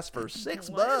your ass for 6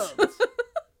 months.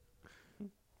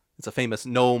 It's a famous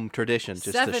Nome tradition,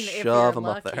 just 7 to if shove you're them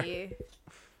up there. lucky.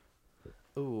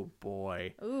 Oh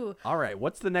boy. Ooh. All right.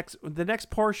 What's the next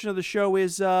portion of the show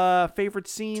is favorite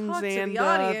scenes Talk to and the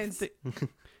audience.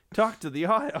 Talk to the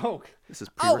audience. Oh, This is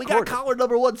we got pre-recorded. caller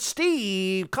number 1,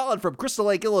 Steve, calling from Crystal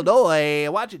Lake, Illinois.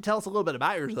 Why don't you tell us a little bit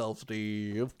about yourself,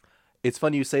 Steve? It's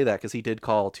funny you say that because he did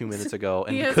call 2 minutes ago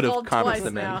and He you has could have called conferenced twice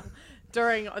him now in.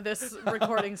 during this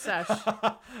recording session.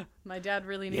 My dad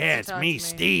really needs Yeah, to it's talk me, to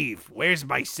Steve. Where's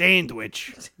my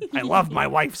sandwich? I love my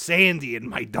wife Sandy and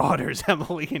my daughters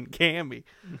Emily and Cammy.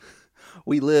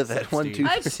 We live at 1, 2,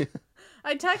 I 3.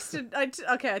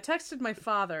 texted my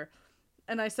father,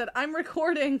 and I said, I'm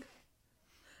recording.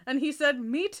 And he said,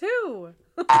 me too.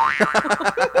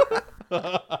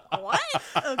 What?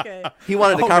 Okay. He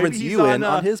wanted to Oh, conference maybe he's you in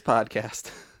on, on his podcast.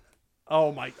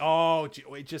 Oh my!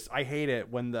 I hate it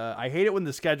when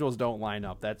the schedules don't line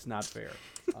up. That's not fair.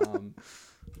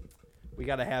 We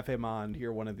got to have him on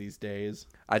here one of these days.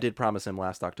 I did promise him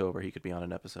last October he could be on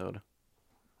an episode.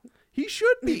 He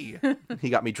should be. He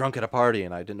got me drunk at a party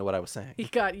and I didn't know what I was saying. He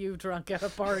got you drunk at a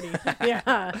party.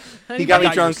 Yeah. He got me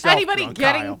got drunk. yourself Anybody drunk,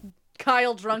 getting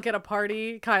Kyle drunk at a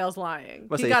party, Kyle's lying.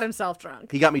 Must He say, got himself drunk.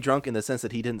 He got me drunk in the sense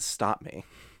that he didn't stop me.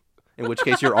 In which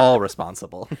case you're all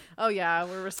responsible. Oh, yeah.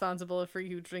 We're responsible for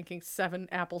you drinking 7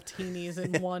 apple teenies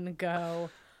in one go.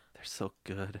 They're so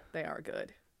good. They are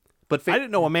good. But I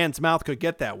didn't know a man's mouth could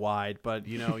get that wide, but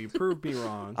you proved me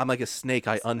wrong. I'm like a snake.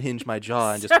 I unhinge my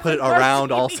jaw and just put it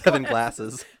around all 7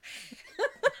 glasses.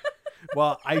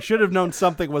 Well, I should have known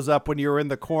something was up when you were in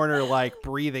the corner, like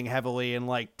breathing heavily and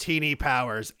like teeny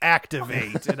powers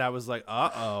activate, and I was like,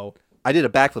 uh-oh. I did a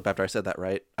backflip after I said that,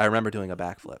 right? I remember doing a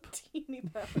backflip. Teeny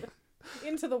powers.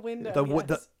 Into the window.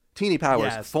 The Teeny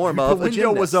powers, yes, form the of a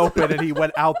window was gymnast. open, and he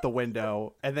went out the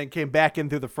window, and then came back in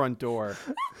through the front door.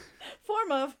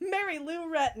 Form of Mary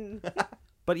Lou Retton.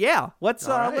 But yeah, let's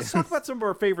right. let's talk about some of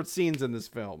our favorite scenes in this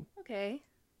film. Okay.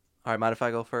 All right, mind if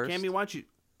I go first? Cammy, why don't you?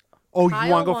 Oh, you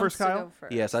want to go wants first, Kyle? go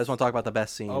first. Yes, I just want to talk about the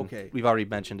best scene. Okay. We've already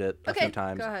mentioned it a Okay, few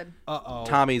times. go ahead. Uh-oh.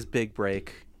 Tommy's big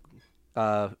break.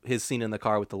 His scene in the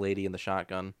car with the lady and the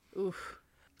shotgun. Oof.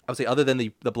 I would say other than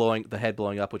the head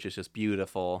blowing up, which is just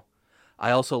beautiful.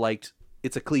 I also liked,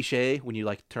 it's a cliche when you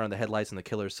like turn on the headlights and the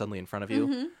killer's suddenly in front of you.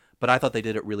 Mm-hmm. But I thought they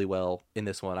did it really well in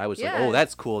this one. I was like, Yeah. oh,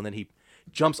 that's cool. And then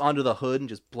jumps onto the hood and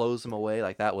just blows him away.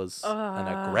 Like, that was an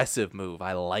aggressive move.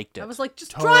 I liked it. I was like,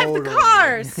 just drive the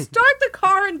car, start the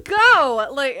car and go.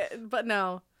 Like, but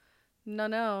no.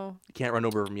 You can't run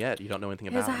over him yet. You don't know anything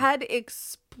about his him. head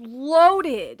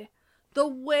exploded. The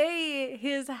way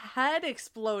his head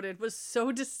exploded was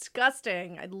so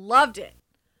disgusting. I loved it.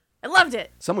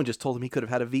 Someone just told him he could have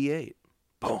had a V8.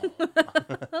 Boom.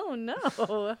 Oh, no.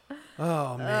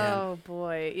 Oh, man. Oh,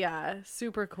 boy. Yeah,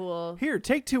 super cool. Here,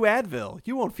 take 2 Advil.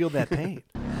 You won't feel that pain.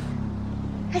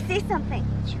 I see something.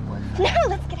 No,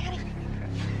 let's get out of here.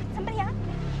 Somebody out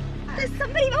there. There's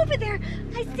somebody over there.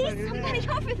 I see somebody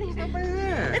over there. Somebody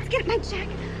there. Let's get my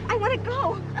jacket. I want to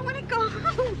go. I want to go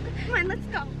home. Come on, let's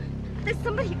go. There's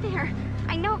somebody there.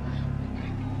 I know.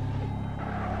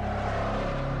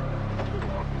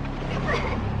 Come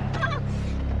on.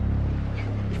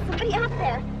 There's somebody out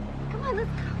there. Come on, let's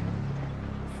go.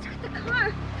 Start the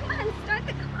car. Come on, start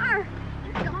the car.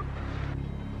 Let's go.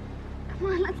 Come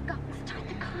on, let's go. Start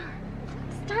the car.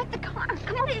 Start the car.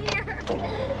 Come over here.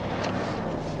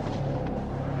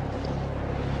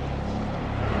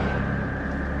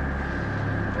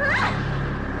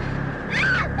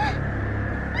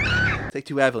 Take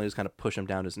 2 Advil and just kind of push him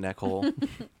down his neck hole.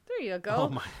 There you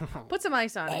go. Put some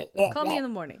ice on it. Call me in the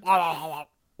morning. Walk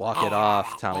it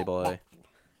off, Tommy boy.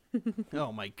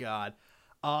 Oh my god.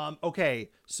 Okay,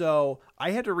 so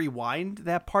I had to rewind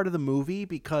that part of the movie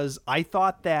because I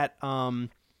thought that Tom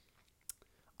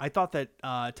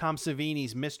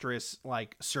Savini's mistress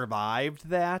like survived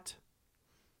that.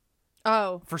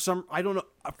 Oh. For some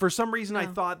reason I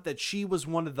thought that she was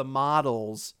one of the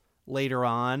models later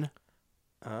on.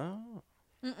 Oh.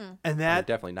 Mm-mm. And that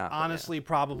definitely not. Honestly,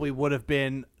 probably would have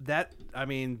been that. I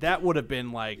mean, that would have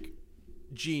been like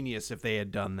genius if they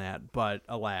had done that. But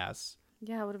alas,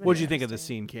 Yeah, it would have been. What did you think of the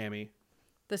scene, Cammie?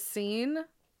 The scene,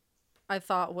 I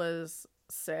thought was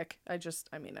sick. I just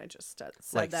said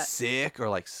like that. Sick or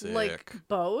like sick? Like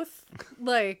both,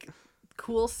 like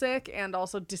cool sick and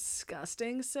also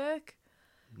disgusting sick.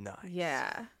 Nice.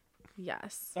 Yeah.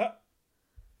 Yes.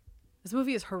 This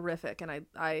movie is horrific, and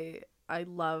I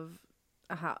love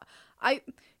how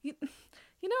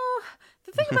you know,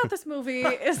 the thing about this movie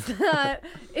is that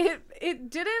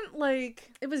it didn't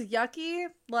like, it was yucky,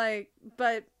 like,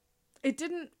 but it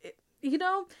didn't, you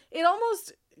know, it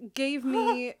almost gave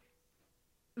me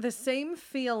the same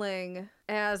feeling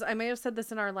as, I may have said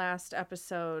this in our last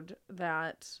episode,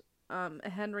 that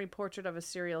Henry Portrait of a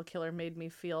Serial Killer made me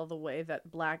feel the way that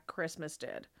Black Christmas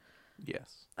did.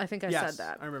 Yes. I think I said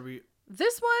that. I remember.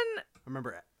 This one,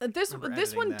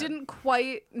 this one that. didn't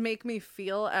quite make me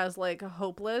feel as like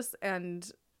hopeless and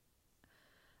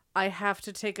I have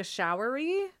to take a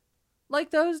showery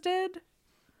like those did.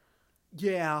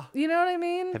 Yeah. You know what I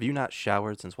mean? Have you not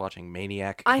showered since watching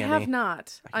Maniac, I Cammie? have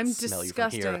not. I can I'm smell you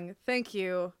from here. disgusting. Thank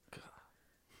you.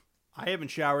 I haven't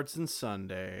showered since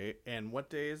Sunday. And what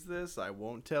day is this? I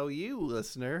won't tell you,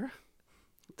 listener.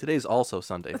 Today's also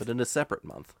Sunday, but in a separate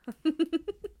month.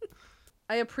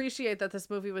 I appreciate that this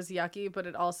movie was yucky, but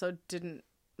it also didn't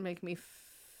make me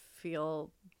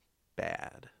feel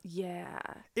bad. Yeah.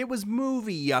 It was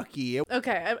movie yucky.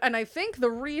 Okay, and I think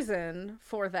the reason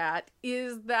for that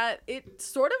is that it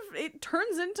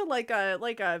turns into like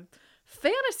a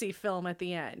fantasy film at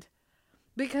the end.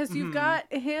 Because you've got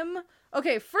him.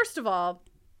 Okay, first of all,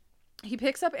 he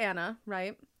picks up Anna,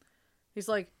 right? He's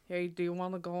like, "Hey, do you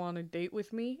want to go on a date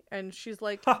with me?" And she's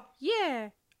like, "Yeah,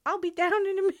 I'll be down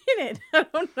in a minute." I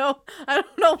don't know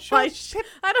why.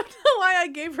 I don't know why I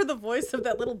gave her the voice of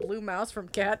that little blue mouse from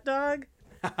Cat Dog.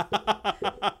 Hey,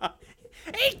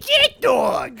 Cat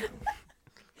Dog!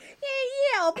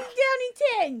 Yeah, I'll be down in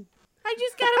 10. I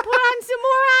just gotta put on some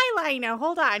more eyeliner.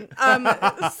 Hold on.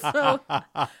 So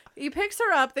he picks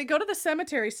her up. They go to the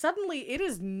cemetery. Suddenly, it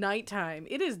is nighttime.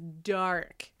 It is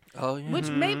dark. Oh yeah. Which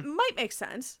might make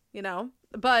sense, you know,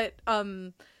 but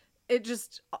it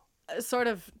just sort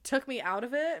of took me out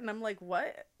of it, and I'm like,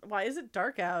 what? Why is it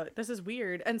dark out? This is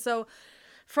weird. And so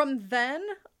from then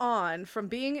on, from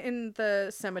being in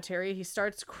the cemetery, he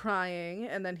starts crying,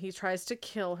 and then he tries to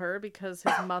kill her because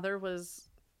his mother was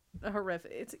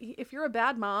horrific. If you're a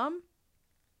bad mom,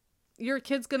 your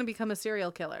kid's gonna become a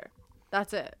serial killer.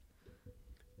 That's it.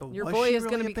 But Your was boy she is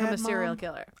really gonna become a serial mom?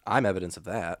 killer. I'm evidence of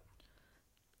that.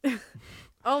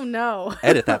 Oh no.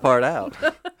 Edit that part out.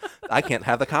 I can't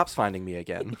have the cops finding me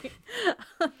again.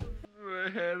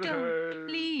 My head hurts. Don't,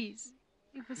 please.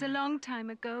 It was a long time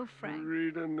ago, Frank.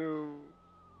 Rita knew.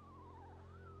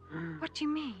 What do you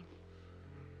mean?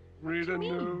 Rita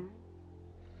knew.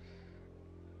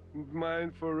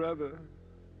 Mine forever.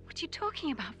 What are you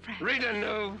talking about, Frank? Rita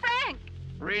knew. Frank!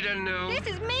 Rita knew.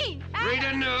 This is me!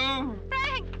 Rita knew.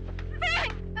 Frank! Frank!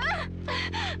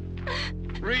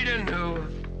 Reading who?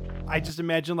 I just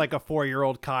imagine like a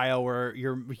 4-year-old Kyle where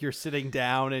you're sitting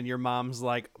down and your mom's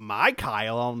like, my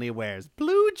Kyle only wears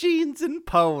blue jeans and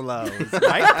polos,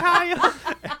 right, Kyle?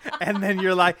 And then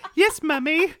you're like, yes,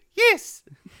 mummy, yes,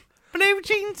 blue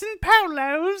jeans and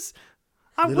polos.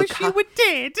 I Little wish you were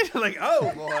dead. Like,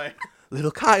 oh boy.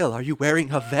 Little Kyle, are you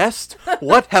wearing a vest?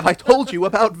 What have I told you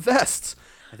about vests?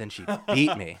 And then she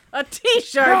beat me. A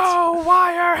t-shirt. No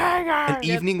wire hanger. An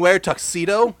evening wear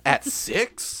tuxedo at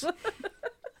 6?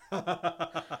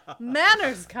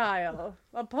 Manners, Kyle.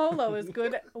 A polo is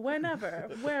good whenever,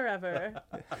 wherever.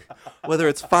 Whether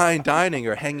it's fine dining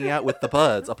or hanging out with the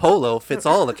buds, a polo fits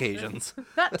all occasions.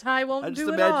 That tie won't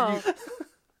do it all.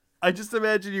 I just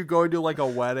imagine you going to like a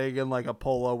wedding in like a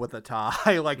polo with a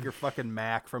tie, like you're fucking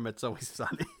Mac from It's Always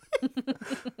Sunny.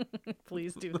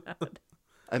 Please do that.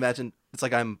 I imagine it's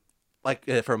like I'm like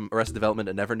from Arrested Development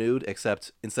and Never Nude,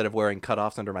 except instead of wearing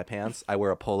cutoffs under my pants, I wear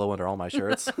a polo under all my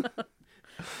shirts.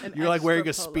 You're like wearing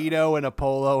a polo. Speedo and a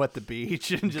polo at the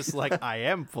beach and just like, I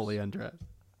am fully undressed.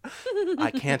 I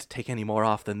can't take any more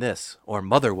off than this, or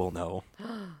mother will know.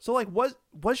 So like, was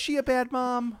she a bad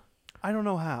mom? I don't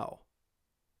know how.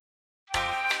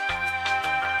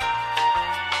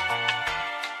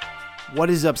 What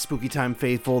is up, Spooky Time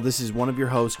faithful? This is one of your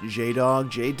hosts,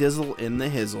 J-Dog, J-Dizzle in the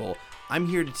Hizzle. I'm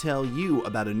here to tell you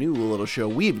about a new little show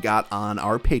we've got on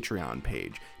our Patreon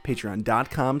page,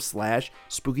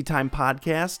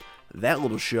 patreon.com/SpookyTimePodcast. That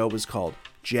little show is called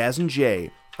Jazz and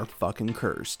Jay Are Fucking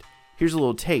Cursed. Here's a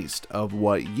little taste of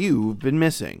what you've been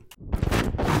missing.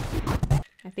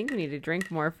 I think we need to drink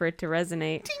more for it to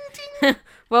resonate.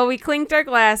 Well, we clinked our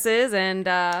glasses and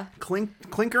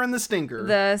Clinker and the Stinker.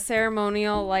 the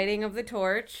ceremonial lighting of the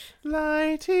torch.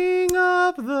 Lighting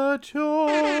up the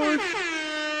torch.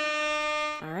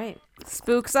 All right.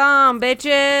 Spooks on,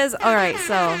 bitches. All right,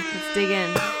 so let's dig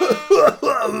in.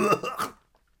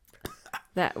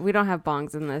 That we don't have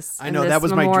bongs in this. I know, that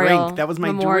was my drink. That was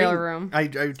my memorial drink. room. I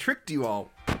tricked you all.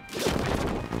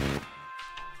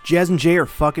 Jazz and Jay Are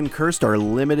Fucking Cursed, our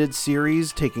limited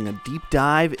series taking a deep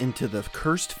dive into the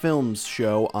Cursed Films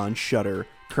show on Shudder.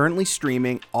 Currently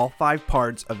streaming, all 5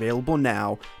 parts available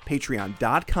now.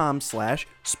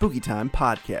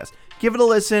 Patreon.com/SpookyTimePodcast. Give it a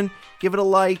listen. Give it a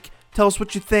like. Tell us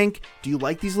what you think. Do you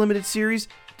like these limited series?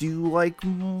 Do you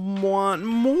want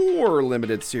more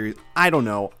limited series? I don't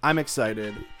know. I'm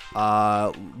excited.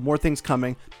 More things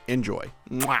coming. Enjoy.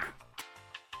 Mwah.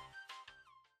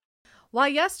 Why,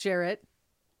 yes, Jarrett.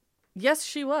 Yes,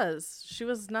 she was. She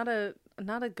was not a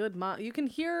good mom. You can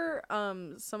hear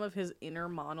some of his inner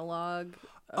monologue.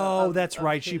 That's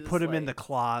right. She his, put him in the like-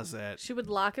 closet. She would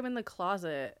lock him in the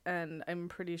closet, and I'm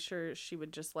pretty sure she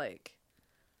would just like.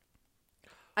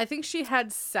 I think she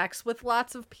had sex with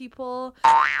lots of people,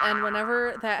 and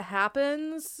whenever that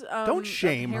happens, Don't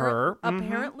shame her. Mhm.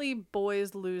 Apparently,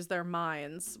 boys lose their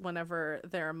minds whenever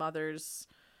their mothers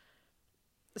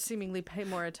seemingly pay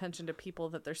more attention to people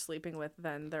that they're sleeping with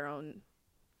than their own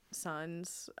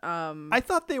sons. I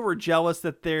thought they were jealous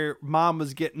that their mom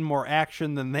was getting more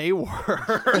action than they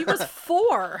were. He was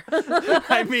 4.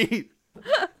 I mean,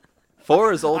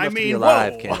 4 is old enough to be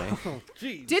alive, whoa. Kimmy.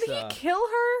 Jeez, Did he kill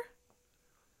her?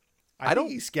 I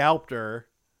think he scalped her.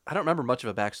 I don't remember much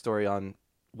of a backstory on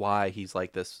why he's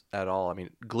like this at all. I mean,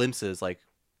 glimpses like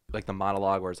the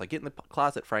monologue where it's like, get in the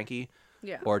closet, Frankie.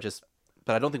 Yeah. Or just,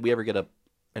 but I don't think we ever get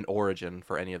an origin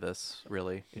for any of this,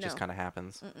 really. It just No. kind of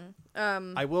happens.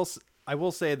 I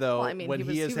will say though, Well, I mean, when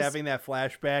he he was- is having that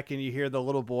flashback and you hear the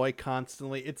little boy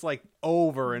constantly, it's like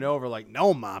over and over, like,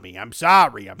 "No, mommy, I'm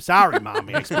sorry,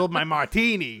 mommy, I spilled my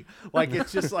martini." Like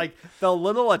it's just like the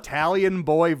little Italian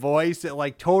boy voice. It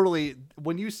like totally.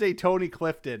 When you say Tony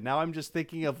Clifton, now I'm just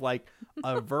thinking of like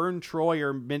a Vern Troy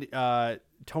or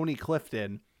Tony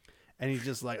Clifton. And he's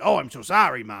just like, "Oh, I'm so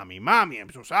sorry, mommy. Mommy,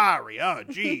 I'm so sorry. Oh,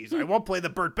 jeez, I won't play the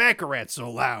Burt Baccarat so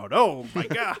loud. Oh my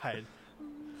god."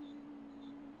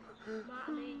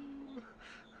 Mommy.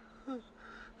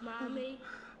 Mommy.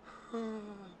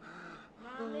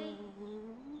 Mommy.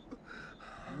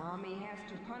 Mommy has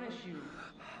to punish you.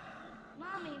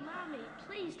 Mommy,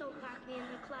 please don't lock me in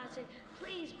the closet.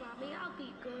 Please, Mommy, I'll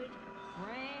be good.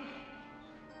 Frank,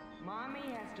 Mommy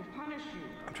has to punish you.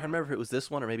 I'm trying to remember if it was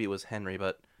this one or maybe it was Henry,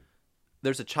 but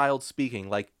there's a child speaking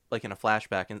like in a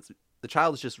flashback, and the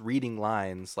child is just reading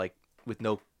lines like with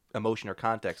no emotion or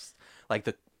context. Like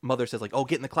the mother says like, "Oh,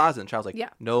 get in the closet," and the child's like, Yeah.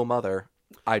 "No, mother,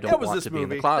 I don't That was want this to be in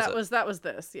the movie. closet." That was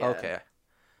this. Yeah. Okay.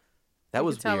 That You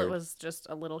was could tell weird. it was just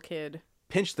a little kid.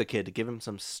 Pinch the kid to give him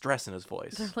some stress in his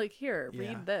voice. They're like, "Here, Yeah.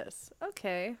 read this."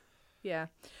 Okay. Yeah.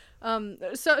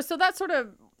 So that sort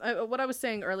of what I was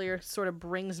saying earlier sort of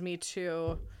brings me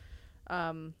to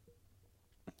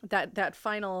that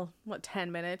final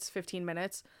 10 minutes, 15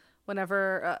 minutes,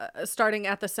 whenever starting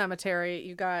at the cemetery,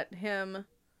 you got him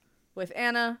with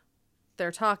Anna.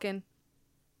 They're talking.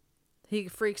 He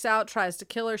freaks out, tries to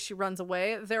kill her. She runs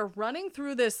away. They're running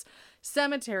through this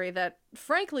cemetery that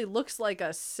frankly looks like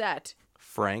a set.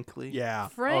 Frankly? Yeah.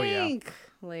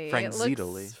 Frankly. Frank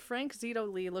Zito Lee. Frank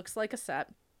Zito Lee looks like a set.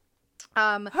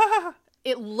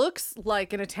 It looks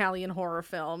like an Italian horror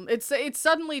film. It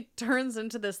suddenly turns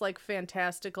into this like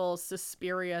fantastical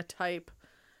Suspiria type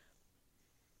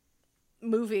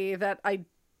movie that I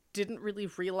didn't really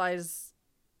realize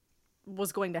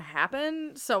was going to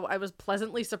happen. So I was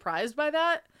pleasantly surprised by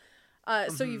that.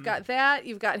 So you've got that.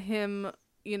 You've got him,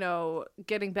 you know,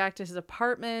 getting back to his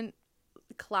apartment,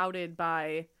 clouded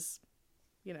by,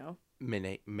 you know,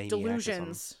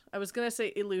 delusions. I was going to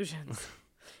say illusions.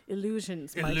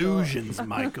 Illusions, Michael. Illusions,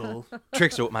 Michael.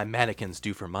 Tricks are what my mannequins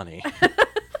do for money.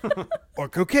 Or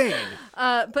cocaine.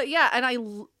 But yeah, and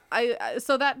I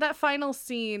so that final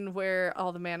scene where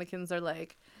all the mannequins are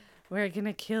like, we're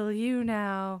gonna kill you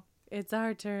now. It's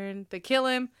our turn. They kill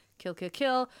him. Kill.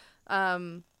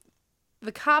 The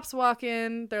cops walk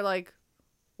in. They're like,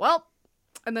 well,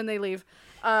 and then they leave.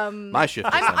 My shift.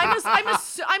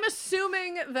 I'm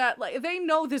assuming that like they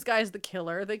know this guy's the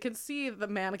killer. They can see the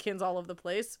mannequins all over the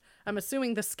place. I'm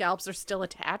assuming the scalps are still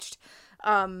attached.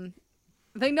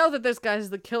 They know that this guy's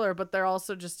the killer, but they're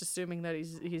also just assuming that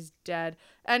he's dead,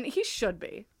 and he should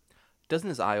be. Doesn't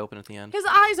his eye open at the end? His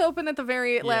eyes open at the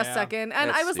very last second, and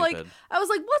That's I was stupid.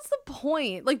 like, what's the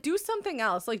point? Like, do something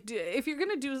else. Like, if you're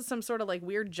gonna do some sort of like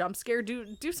weird jump scare,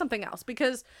 do something else,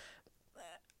 because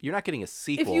you're not getting a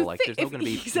sequel. Like, there's no going to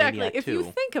be exactly. Maniac If 2. you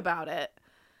think about it,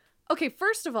 okay.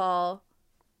 First of all,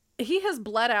 he has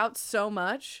bled out so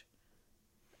much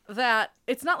that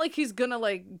it's not like he's gonna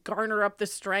like garner up the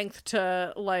strength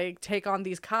to like take on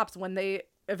these cops when they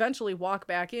eventually walk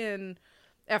back in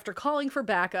after calling for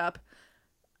backup,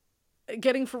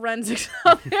 getting forensics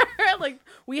out there. Like,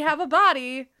 we have a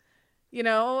body, you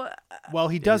know. Well,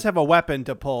 he does have a weapon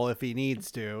to pull if he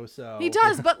needs to. So He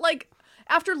does, but like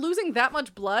after losing that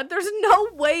much blood, there's no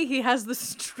way he has the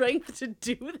strength to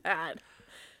do that.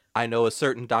 I know a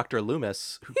certain Dr.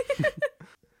 Loomis.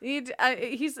 He's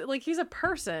a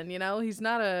person, you know. He's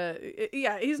not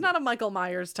a Michael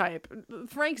Myers type.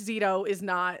 Frank Zito is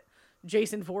not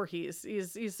Jason Voorhees.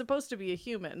 He's supposed to be a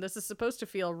human. This is supposed to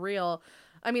feel real.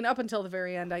 I mean, up until the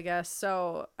very end, I guess.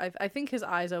 So I think his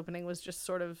eyes opening was just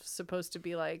sort of supposed to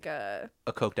be like a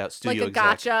coked out studio like a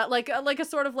gotcha, like a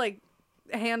sort of like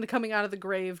hand coming out of the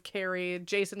grave, Carrie,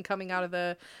 Jason coming out of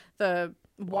the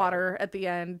water at the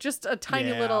end, just a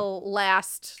tiny little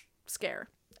last scare.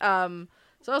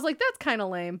 So I was like, that's kind of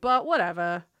lame, but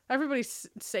whatever. Everybody's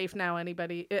safe now.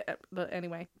 But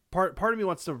anyway. Part of me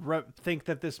wants to think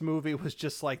that this movie was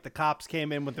just like the cops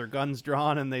came in with their guns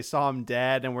drawn and they saw him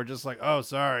dead and were just like, oh,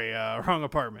 sorry, wrong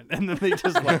apartment. And then they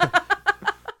just like,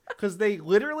 because they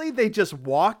just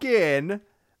walk in.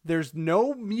 There's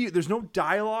no there's no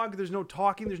dialogue, there's no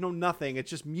talking, there's no nothing. It's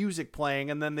just music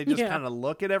playing, and then they just kind of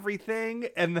look at everything,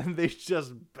 and then they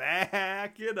just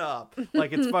back it up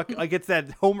like it's like it's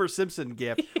that Homer Simpson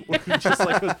gif where he just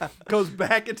like goes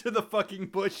back into the fucking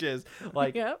bushes.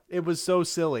 Like it was so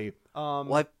silly.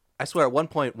 Well, I swear at one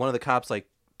point one of the cops like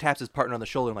taps his partner on the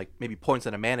shoulder and like maybe points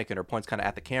at a mannequin or points kind of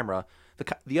at the camera.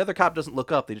 The other cop doesn't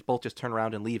look up. They both just turn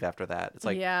around and leave after that. It's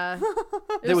like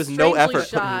there was no effort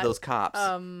put into those cops.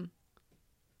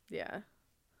 Yeah,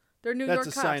 they're New That's York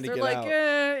a sign cops. to They're get like,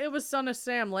 out. It was Son of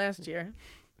Sam last year.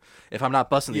 If I'm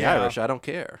not busting the Irish, I don't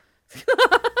care.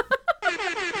 Oh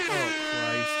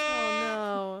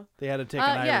no! They had to take an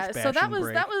Irish bashing so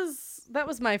break. that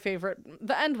was my favorite.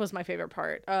 The end was my favorite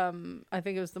part. I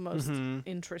think it was the most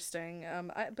interesting.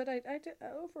 But I did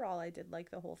overall I did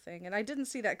like the whole thing, and I didn't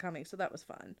see that coming, so that was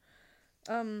fun.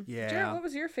 Jared, what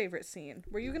was your favorite scene?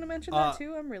 Were you gonna mention that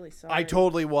too? I'm really sorry. I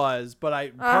totally was,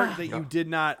 but part that you did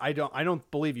not. I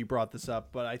don't believe you brought this up,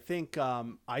 but I think I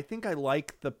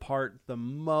like the part the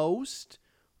most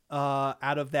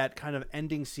out of that kind of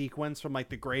ending sequence from like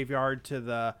the graveyard to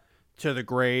the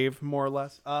grave, more or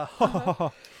less.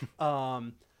 I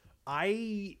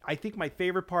think my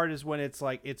favorite part is when it's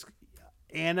like it's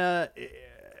Anna.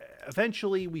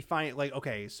 Eventually, we find like,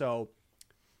 okay, so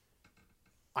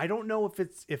I don't know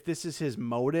if this is his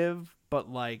motive, but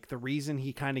like the reason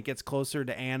he kind of gets closer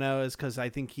to Anna is because I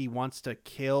think he wants to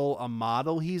kill a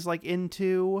model he's like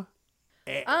into.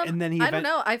 And then I don't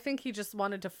know. I think he just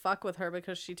wanted to fuck with her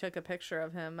because she took a picture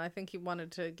of him. I think he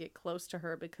wanted to get close to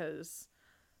her because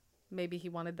maybe he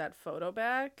wanted that photo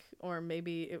back, or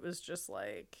maybe it was just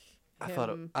like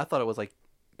him. I thought it was like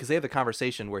because they have the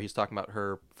conversation where he's talking about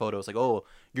her photos, like, oh,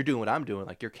 you're doing what I'm doing,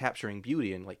 like you're capturing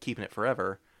beauty and like keeping it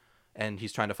forever, and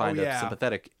he's trying to find a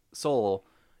sympathetic soul,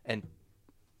 and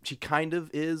she kind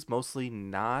of is, mostly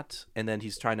not, and then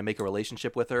he's trying to make a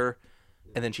relationship with her,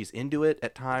 and then she's into it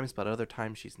at times, but other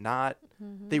times she's not.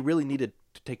 They really needed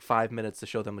to take 5 minutes to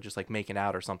show them just like making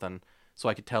out or something, so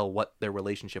I could tell what their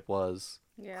relationship was.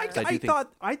 Yeah,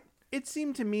 it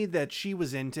seemed to me that she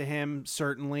was into him,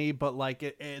 certainly, but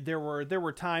like there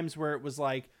were times where it was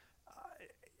like,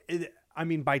 I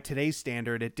mean, by today's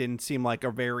standard, it didn't seem like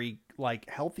a very like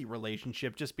healthy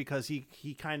relationship, just because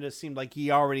he kind of seemed like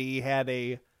he already had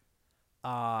a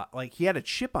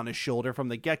chip on his shoulder from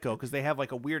the get-go, because they have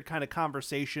like a weird kind of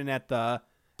conversation at the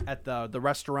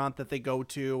restaurant that they go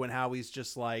to, and how he's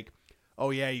just like, oh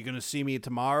yeah, you're gonna see me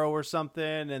tomorrow or something,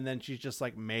 and then she's just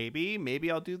like, maybe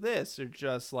I'll do this, or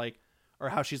just like, or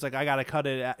how she's like, I gotta cut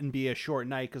it and be a short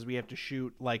night because we have to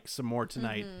shoot like some more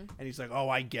tonight, and he's like, oh,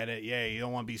 I get it, yeah, you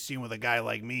don't want to be seen with a guy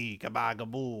like me,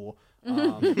 kabagaboo.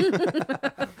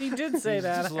 He did say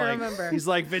that. I remember. He's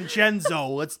like, Vincenzo,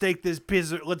 let's take this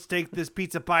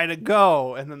pizza pie to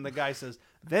go, and then the guy says,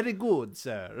 very good,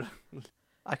 sir.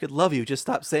 I could love you, just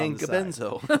stop saying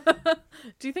Gabenzo.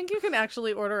 Do you think you can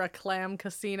actually order a clam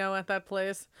casino at that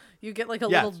place? You get like a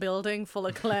little building full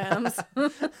of clams. A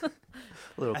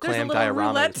little clam little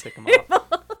diorama to pick them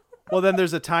up. Well, then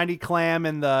there's a tiny clam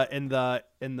in the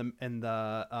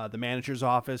manager's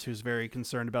office who's very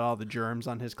concerned about all the germs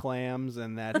on his clams,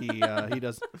 and that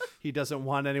he doesn't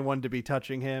want anyone to be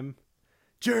touching him.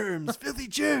 Germs, filthy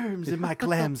germs in my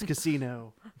clams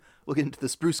casino. We'll get into the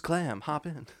spruce clam. Hop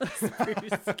in.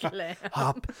 Spruce clam.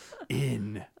 Hop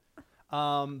in.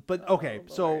 But okay,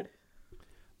 so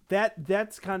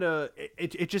that's kind of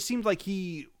it. Just seemed like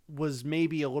he was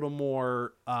maybe a little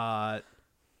more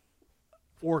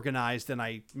organized than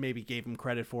I maybe gave him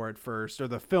credit for at first, or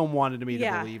the film wanted me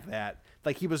to believe that.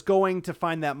 Like, he was going to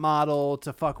find that model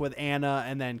to fuck with Anna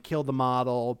and then kill the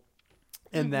model,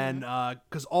 and then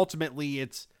because ultimately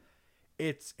it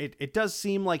does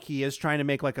seem like he is trying to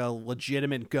make like a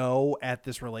legitimate go at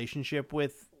this relationship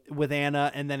with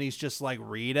Anna, and then he's just like,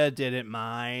 Rita didn't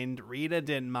mind.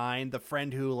 The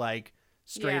friend who like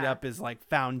straight up is like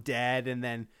found dead, and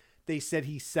then they said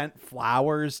he sent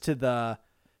flowers to the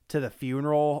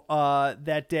funeral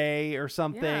that day or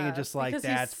something, and just like,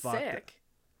 that's fucked.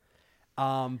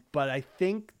 But I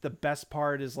think the best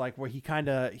part is like where he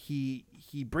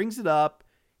brings it up.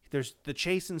 There's the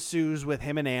chase ensues with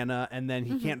him and Anna, and then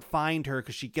he can't find her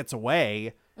because she gets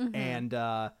away. And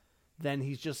then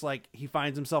he's just like, he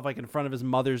finds himself like in front of his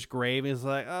mother's grave. And he's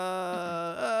like,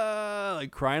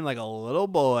 like crying like a little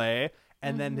boy.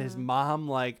 And then his mom,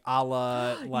 like, a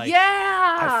la, like,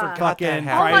 I forgot fucking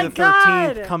Friday the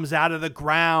 13th comes out of the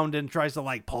ground and tries to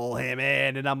like pull him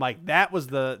in. And I'm like,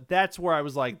 that's where I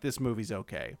was like, this movie's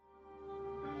okay.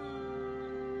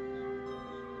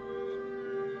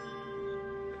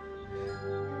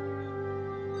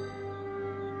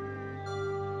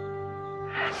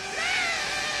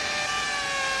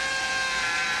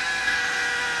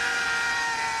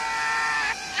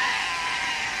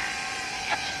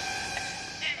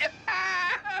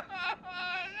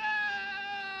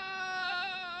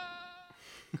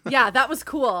 Yeah, that was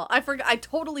cool. I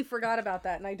totally forgot about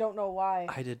that, and I don't know why.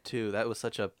 I did too. That was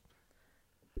such a.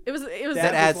 It was.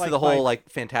 That adds to the whole like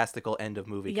fantastical end of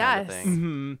movie kind of thing.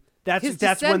 Mm-hmm. His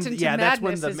descent into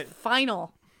madness is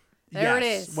final. There it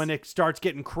is. When it starts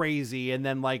getting crazy, and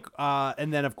then like,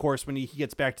 and then of course when he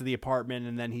gets back to the apartment,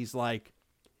 and then he's like,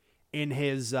 in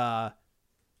his,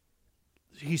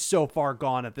 he's so far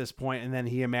gone at this point, and then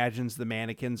he imagines the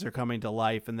mannequins are coming to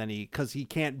life, and then because he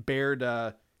can't bear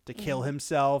to kill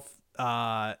himself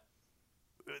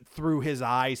through his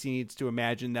eyes, he needs to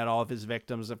imagine that all of his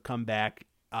victims have come back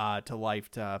to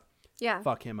life to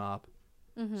fuck him up.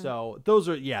 So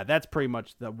that's pretty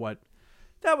much that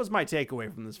was my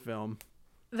takeaway from this film.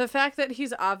 The fact that he's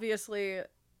the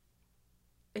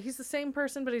same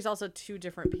person, but he's also two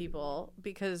different people,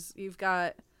 because you've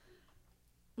got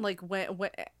like when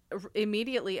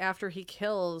immediately after he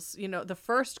kills, the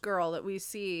first girl that we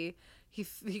see,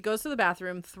 he goes to the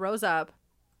bathroom, throws up,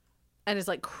 and is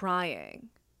like crying.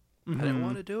 I didn't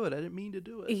want to do it. I didn't mean to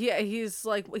do it. Yeah, he's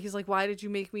like, why did you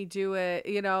make me do it?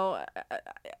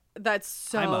 That's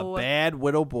so. I'm a bad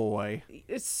widow boy.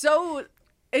 It's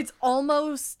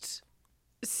almost,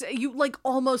 you like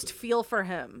almost feel for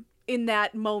him in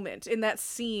that moment, in that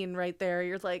scene right there.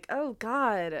 You're like, oh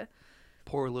God.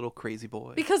 Poor little crazy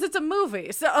boy. Because it's a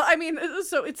movie. So, I mean,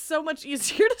 it's so much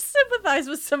easier to sympathize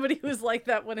with somebody who's like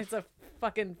that when it's a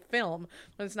fucking film,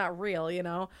 when it's not real,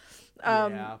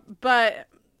 Yeah. But,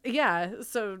 yeah,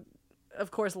 so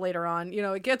of course, later on, you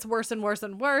know, it gets worse and worse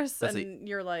and worse, That's and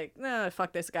you're like, nah,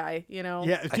 fuck this guy, you know?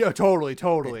 Yeah, totally.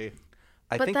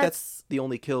 I But think that's the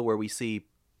only kill where we see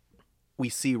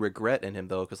regret in him,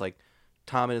 though, because like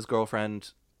Tom and his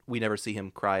girlfriend, we never see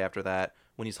him cry after that.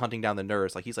 When he's hunting down the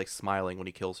nurse, like he's like smiling when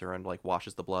he kills her and like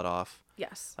washes the blood off.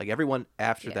 Yes. Like everyone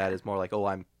after that is more like, oh,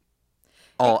 I'm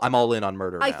all in on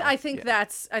murder now. I think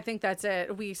that's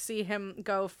it. We see him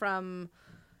go from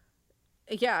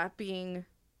being,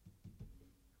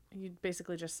 you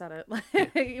basically just said it.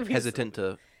 Hesitant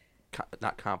to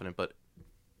not confident, but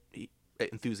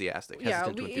enthusiastic.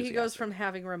 Hesitant to enthusiastic. He goes from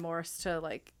having remorse to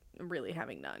like really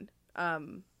having none.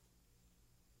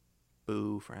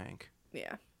 Boo, Frank.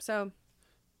 Yeah. So,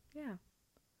 yeah.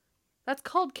 That's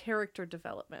called character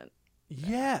development.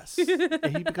 Yes.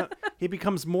 He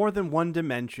becomes more than one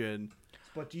dimension.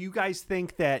 But do you guys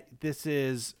think that this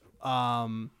is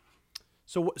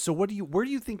so where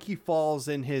do you think he falls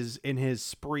in his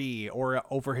spree or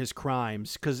over his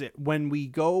crimes? Cuz when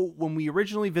we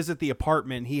originally visit the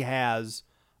apartment, he has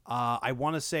I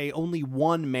want to say only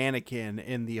one mannequin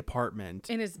in the apartment.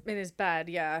 In his bed,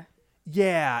 yeah.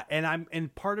 Yeah,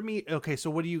 and part of me, okay,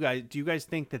 so what do you guys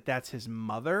think that that's his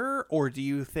mother, or do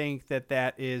you think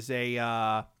that is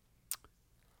a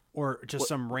or just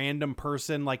some random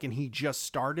person, like, and he just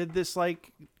started this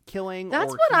like killing?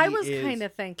 That's or what I he was is- kind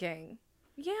of thinking.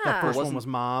 Yeah. That first one was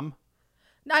mom.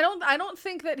 I don't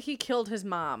think that he killed his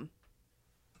mom.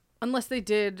 Unless they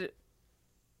did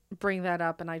bring that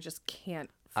up and I just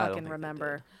can't fucking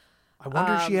remember. I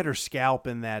wonder if she had her scalp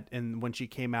in that, and when she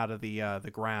came out of the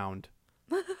ground.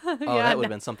 Oh, that would have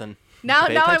been something. Now to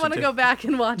pay I attention want to to. go back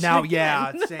and watch Now, it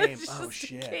again. yeah, same. Just Oh in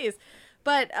shit. case.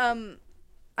 But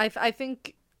I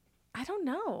think, I don't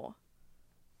know.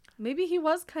 Maybe he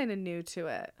was kind of new to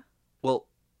it. Well,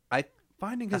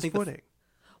 Finding I his think footing.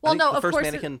 Well, no, the of first course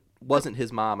mannequin wasn't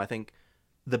his mom. I think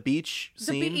the beach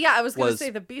scene. Yeah, I was going to say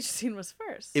the beach scene was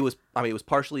first. It was. I mean, it was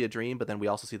partially a dream, but then we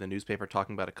also see the newspaper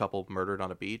talking about a couple murdered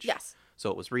on a beach. Yes.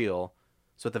 So it was real.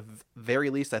 So at the very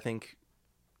least, I think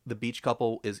the beach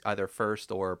couple is either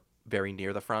first or very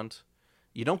near the front.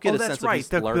 You don't get a sense of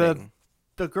he's learning.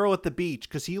 The girl at the beach,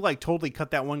 because he like totally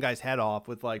cut that one guy's head off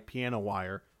with like piano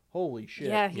wire. Holy shit!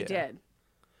 Yeah, he did.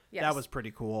 Yes. That was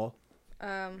pretty cool.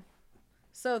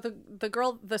 So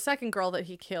the second girl that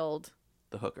he killed,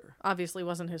 the hooker, obviously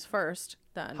wasn't his first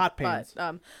then. Hot pants.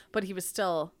 But he was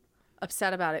still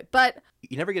upset about it. But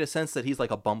you never get a sense that he's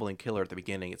like a bumbling killer at the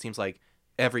beginning. It seems like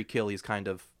every kill he's kind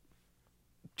of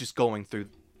just going through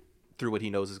what he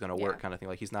knows is going to work, kind of thing.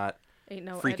 Like he's not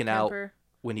freaking out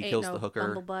when he kills the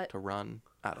hooker to run.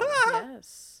 I don't know.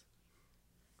 Yes.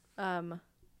 But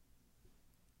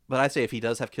I'd say if he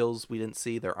does have kills we didn't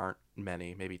see, there aren't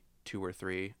many, maybe 2 or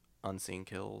 3 unseen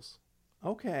kills.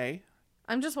 Okay.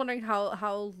 I'm just wondering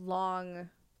how long.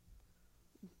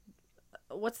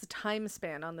 What's the time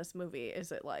span on this movie?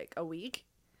 Is it like a week?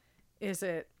 Is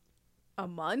it a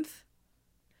month?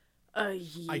 A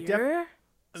year?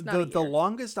 The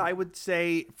longest I would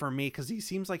say for me, because he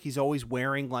seems like he's always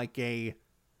wearing like a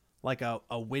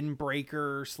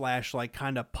windbreaker / like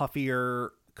kind of puffier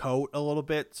coat a little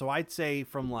bit. So I'd say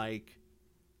from like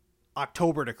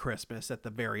October to Christmas at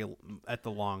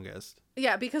the longest.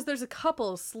 Yeah, because there's a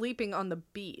couple sleeping on the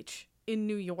beach in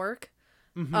New York.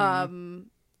 Mm-hmm.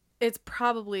 It's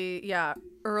probably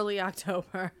early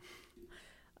October,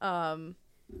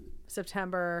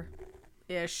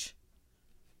 September-ish.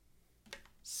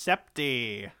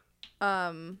 Septi.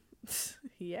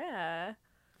 Yeah.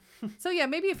 So yeah,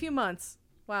 maybe a few months.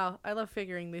 Wow, I love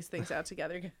figuring these things out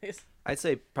together, guys. I'd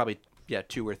say probably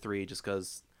 2 or 3, just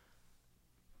because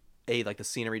like the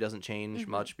scenery doesn't change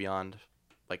much beyond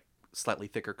like slightly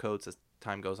thicker coats as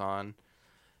time goes on,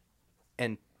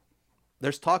 and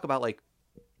there's talk about like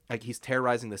he's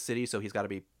terrorizing the city, so he's got to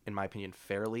be, in my opinion,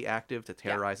 fairly active to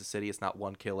terrorize the city. It's not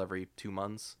one kill every 2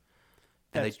 months.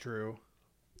 And That's true.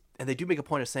 And they do make a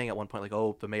point of saying at one point, like,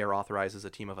 oh, the mayor authorizes a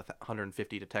team of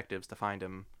 150 detectives to find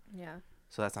him. Yeah.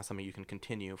 So that's not something you can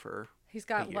continue for. He's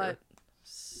got a year.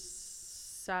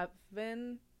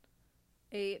 7,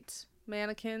 8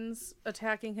 mannequins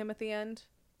attacking him at the end.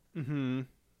 Mm-hmm.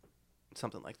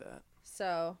 Something like that.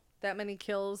 So that many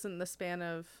kills in the span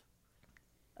of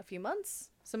a few months.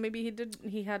 So maybe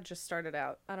he had just started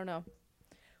out. I don't know.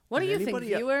 What do you think,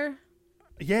 viewer?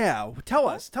 Yeah, tell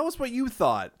us what you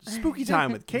thought. Spooky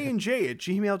time with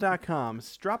KNJ@gmail.com.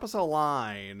 Drop us a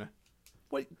line.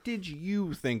 What did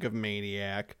you think of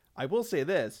Maniac? I will say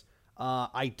this.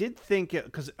 I did think it,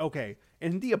 because, okay,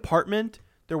 in the apartment,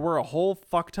 there were a whole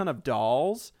fuck ton of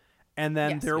dolls, and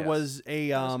then there was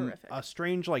a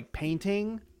strange, like,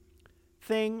 painting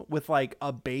thing with like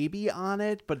a baby on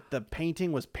it, but the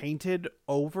painting was painted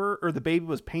over, or the baby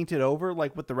was painted over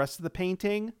like with the rest of the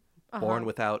painting. Born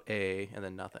without a and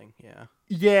then nothing. Yeah.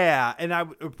 Yeah, and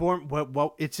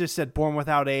what it just said born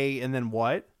without a and then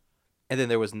what? And then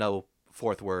there was no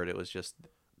fourth word. It was just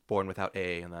born without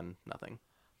a and then nothing.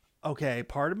 Okay,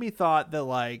 part of me thought that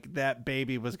like that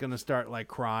baby was gonna start like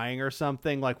crying or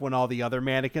something, like when all the other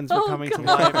mannequins were coming to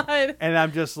life, and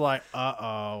I'm just like,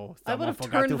 I would have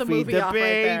turned the movie off right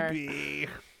there.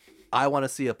 I want to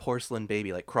see a porcelain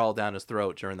baby like crawl down his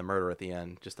throat during the murder at the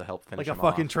end, just to help finish like a him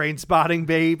fucking off. Train Spotting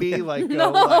baby, like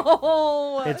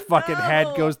its fucking head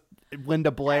goes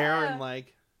Linda Blair and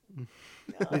like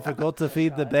we forgot to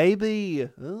feed the baby.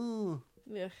 Ooh.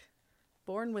 Yeah.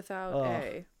 Born without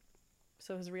a.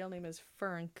 So his real name is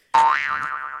Frank.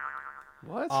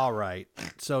 What? All right.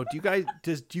 So do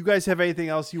you guys have anything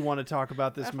else you want to talk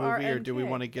about this movie, or do we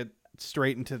want to get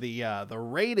straight into the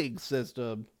rating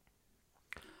system?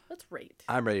 Let's rate.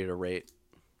 I'm ready to rate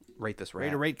this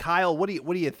rat. Rate. Kyle, what are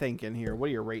you thinking here? What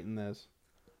are you rating this?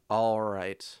 All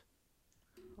right.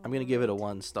 I'm gonna give it a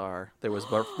 1 star. There was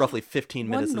roughly 15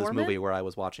 minutes of this movie where I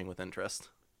was watching with interest.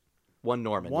 One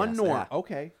Norman. One yes, Norman. yeah.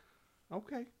 Okay.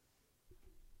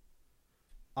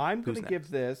 I'm going to give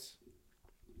this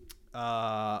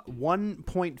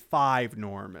 1.5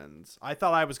 Normans. I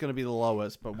thought I was going to be the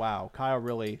lowest, but wow, Kyle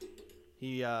really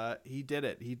he did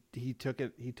it. He took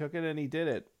it and he did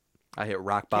it. I hit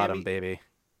rock bottom, baby.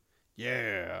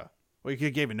 Yeah. Well, you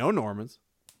could give it no Normans.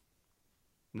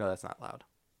 No, that's not loud.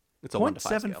 It's a 1 to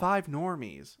 5 scale. 0.75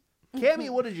 normies. Cammy,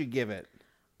 what did you give it?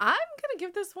 I'm going to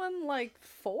give this one like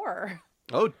 4.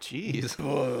 Oh, jeez.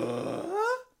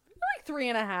 Like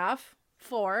 3.5.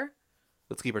 4.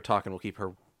 Let's keep her talking. We'll keep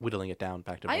her whittling it down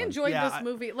back to 1. I enjoyed this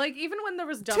movie. Like, even when there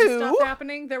was dumb 2? stuff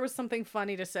happening, there was something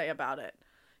funny to say about it.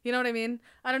 You know what I mean?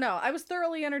 I don't know. I was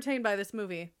thoroughly entertained by this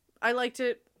movie. I liked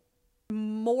it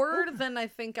more than I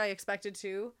think I expected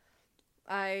to.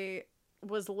 I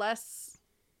was less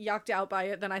yucked out by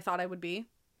it than I thought I would be.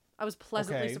 I was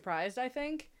pleasantly surprised, I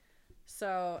think.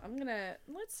 So I'm going to,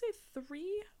 let's say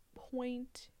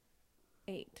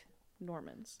 3.8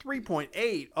 Normans.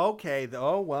 3.8. Okay.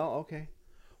 Okay.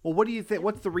 Well, what do you think?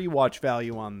 What's the rewatch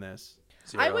value on this?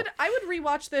 0. I would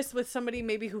rewatch this with somebody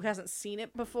maybe who hasn't seen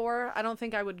it before. I don't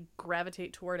think I would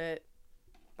gravitate toward it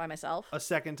by myself. A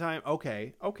second time?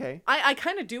 Okay. I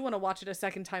kind of do want to watch it a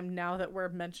second time now that we're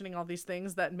mentioning all these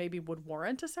things that maybe would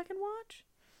warrant a second watch.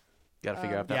 Got to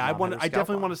figure out that. Yeah, I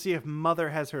definitely want to see if Mother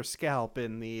has her scalp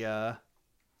in the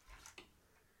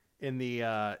in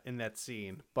that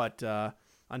scene. But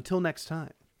until next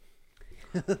time.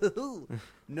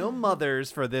 No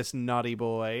mothers for this naughty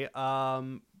boy.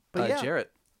 But yeah. Jarrett,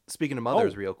 speaking of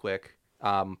mothers real quick,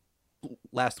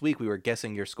 last week we were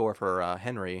guessing your score for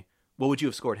Henry. What would you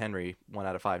have scored Henry 1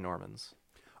 out of 5 Normans?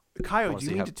 Kyle, do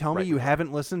you mean to tell me you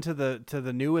haven't listened to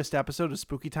the newest episode of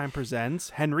Spooky Time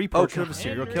Presents Henry, Portrait of a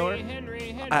Serial Killer?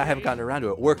 I haven't gotten around to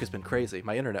it. Work has been crazy.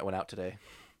 My internet went out today.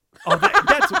 Oh,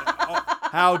 that's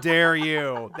how dare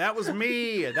you? That was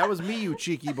me, you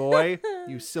cheeky boy,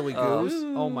 you silly goose.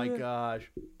 Oh my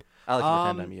gosh. I like to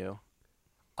pretend I'm you.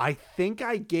 I think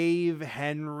I gave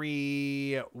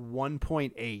Henry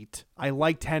 1.8. I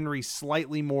liked Henry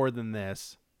slightly more than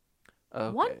this.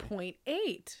 Okay.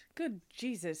 1.8. Good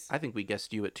Jesus. I think we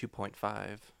guessed you at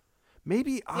 2.5.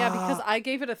 Maybe. Yeah, because I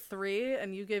gave it a 3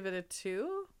 and you gave it a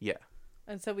 2. Yeah.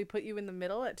 And so we put you in the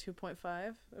middle at 2.5,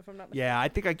 if I'm not mistaken. Yeah, I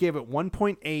think I gave it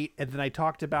 1.8, and then I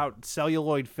talked about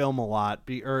celluloid film a lot,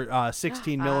 or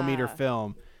 16 millimeter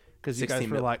film, because you guys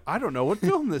were like, I don't know what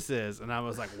film this is. And I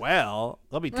was like, well,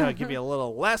 let me give you a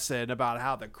little lesson about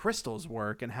how the crystals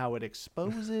work and how it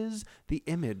exposes the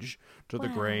image to the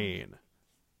grain.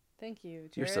 Thank you,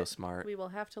 Jarrett. You're so smart. We will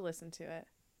have to listen to it.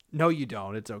 No, you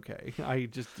don't. It's okay. I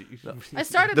started the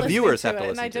listening viewers to have it to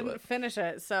and listen I to didn't it. finish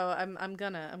it, so I'm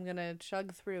gonna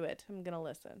chug through it. I'm gonna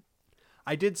listen.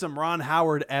 I did some Ron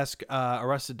Howard-esque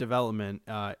Arrested Development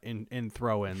in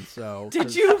throw-in. So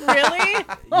did you really?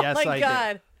 Oh yes, my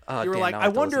God. Did. You were like, I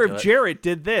wonder if Jarrett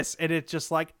did this, and it's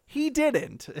just like he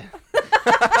didn't.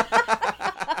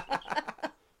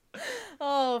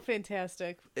 Oh,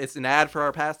 fantastic. It's an ad for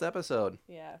our past episode.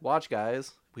 Yeah. Watch,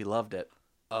 guys. We loved it.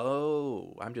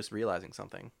 Oh, I'm just realizing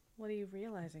something. What are you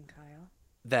realizing, Kyle?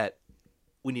 That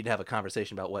we need to have a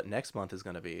conversation about what next month is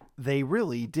going to be. They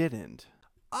really didn't.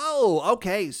 Oh,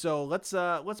 okay. So let's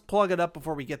plug it up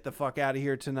before we get the fuck out of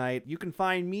here tonight. You can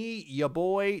find me, ya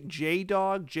boy,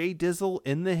 J-Dog, J-Dizzle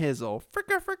in the hizzle.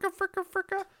 Fricka.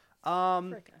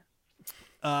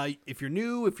 if you're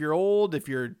new, if you're old, if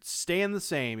you're staying the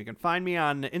same, you can find me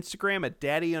on Instagram at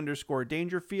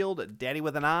daddy_Dangerfield, daddy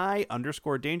with an I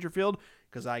 _Dangerfield,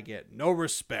 because I get no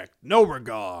respect, no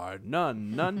regard,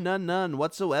 none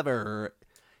whatsoever.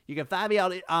 You can find me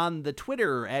out on the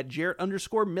Twitter at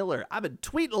Jarrett_Miller. I've been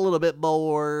tweeting a little bit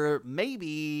more.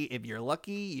 Maybe, if you're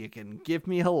lucky, you can give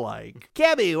me a like.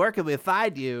 Cabby, where can we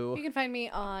find you? You can find me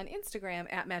on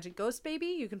Instagram at Magic Ghost Baby.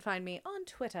 You can find me on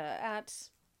Twitter at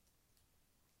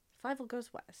Fievel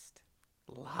Goes West.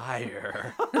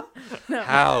 Liar. No.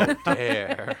 How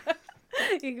dare.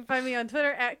 You can find me on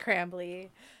Twitter at Crambly.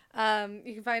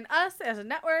 You can find us as a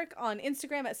network on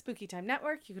Instagram at Spooky Time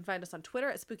Network. You can find us on Twitter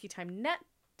at Spooky Time Net.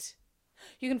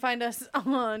 You can find us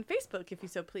on Facebook, if you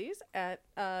so please, at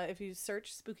if you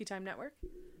search Spooky Time Network.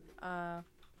 Yeah.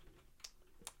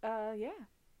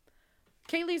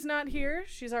 Kaylee's not here.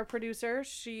 She's our producer.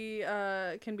 She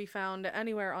can be found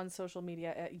anywhere on social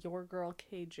media at Your Girl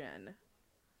Cajun.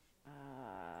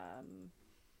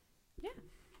 Yeah.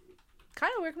 Kyle,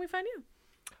 where can we find you?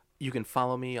 You can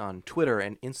follow me on Twitter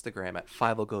and Instagram at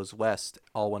Fievel Goes West,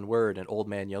 all one word, and Old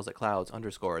Man Yells at Clouds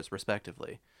 _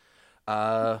 respectively.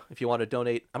 If you want to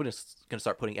donate, I'm just going to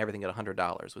start putting everything at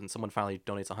 $100. When someone finally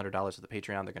donates $100 to the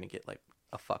Patreon, they're going to get like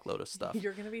a fuckload of stuff.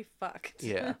 You're going to be fucked.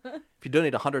 Yeah. If you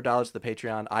donate $100 to the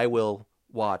Patreon, I will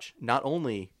watch not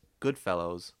only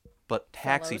Goodfellows, but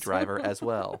Taxi Driver as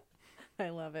well. I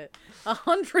love it.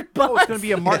 $100. Oh, it's going to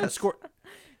be a Martin Score.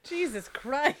 Jesus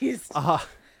Christ.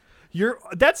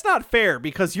 That's not fair,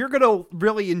 because you're going to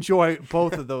really enjoy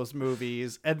both of those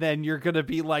movies, and then you're going to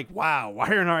be like, wow, why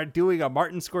aren't I doing a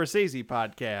Martin Scorsese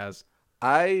podcast?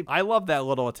 I love that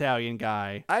little Italian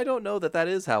guy. I don't know that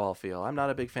is how I'll feel. I'm not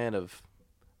a big fan of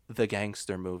the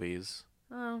gangster movies.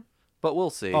 Oh. But we'll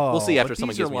see. Oh, we'll see after but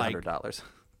someone these gives are me like- $100.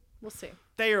 We'll see.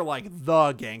 They are like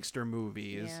the gangster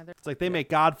movies. Yeah, it's like they make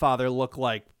Godfather look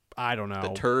like, I don't know.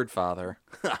 The Turd Father.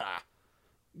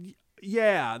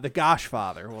 Yeah, the Gosh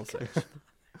Father, we'll say.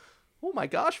 Oh my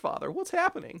gosh, Father, what's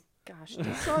happening? Gosh,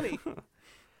 Sonny.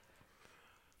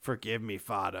 Forgive me,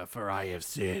 Father, for I have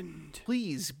sinned.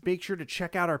 Please make sure to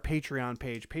check out our Patreon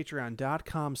page,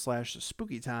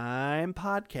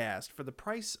 patreon.com/spookytimepodcast. For the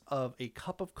price of a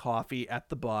cup of coffee at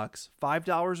the Bucks,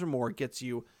 $5 or more gets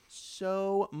you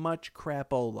so much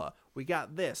crapola. We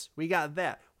got this, we got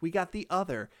that, we got the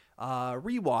other,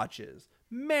 rewatches,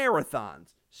 marathons.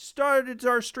 Started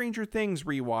our Stranger Things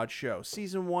rewatch show.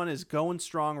 Season 1 is going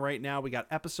strong right now. We got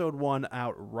episode 1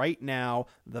 out right now.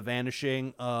 The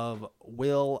Vanishing of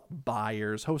Will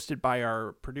Byers, hosted by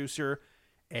our producer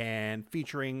and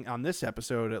featuring, on this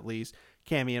episode at least,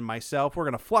 Cammie and myself. We're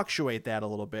going to fluctuate that a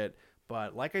little bit.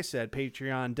 But like I said,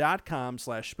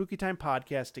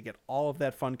 patreon.com/spookytimepodcast to get all of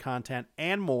that fun content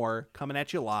and more coming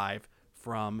at you live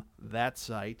from that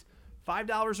site.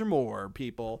 $5 or more,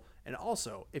 people. And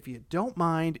also, if you don't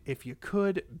mind, if you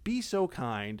could be so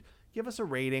kind, give us a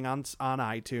rating on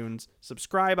iTunes,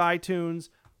 subscribe iTunes,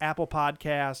 Apple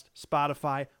Podcast,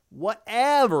 Spotify,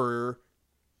 whatever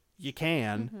you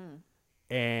can.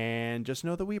 And just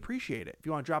know that we appreciate it. If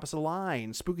you want to drop us a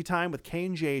line,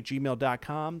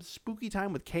 spookytimewithkandj@gmail.com,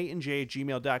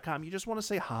 spookytimewithkandj@gmail.com. You just want to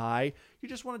say hi. You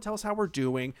just want to tell us how we're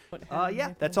doing.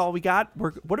 Yeah, that's all we got.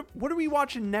 What are we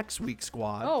watching next week,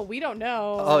 squad? Oh, we don't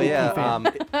know. Oh, yeah.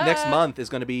 Next month is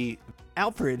going to be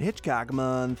Alfred Hitchcock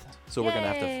month. So we're going to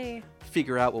have Yay. to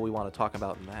figure out what we want to talk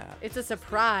about in that. It's a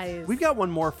surprise. We've got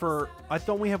one more for. I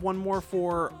thought we have one more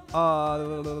for.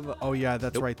 Oh yeah,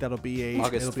 that's right. That'll be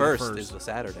August 1st is the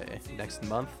Saturday next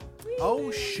month.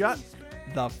 Oh, shut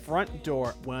the front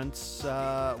door. Once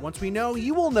we know,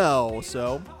 you will know.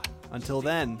 So, until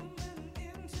then,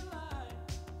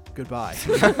 goodbye.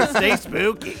 Stay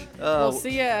spooky. We'll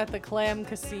see you at the Clam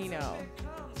Casino.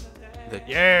 The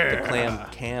Clam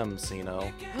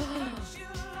Camsino.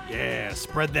 Yeah,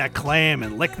 spread that clam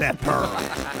and lick that pearl.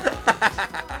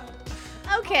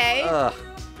 Okay.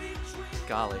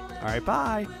 Golly. All right,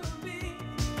 bye.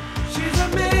 She's a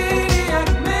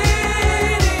maniac.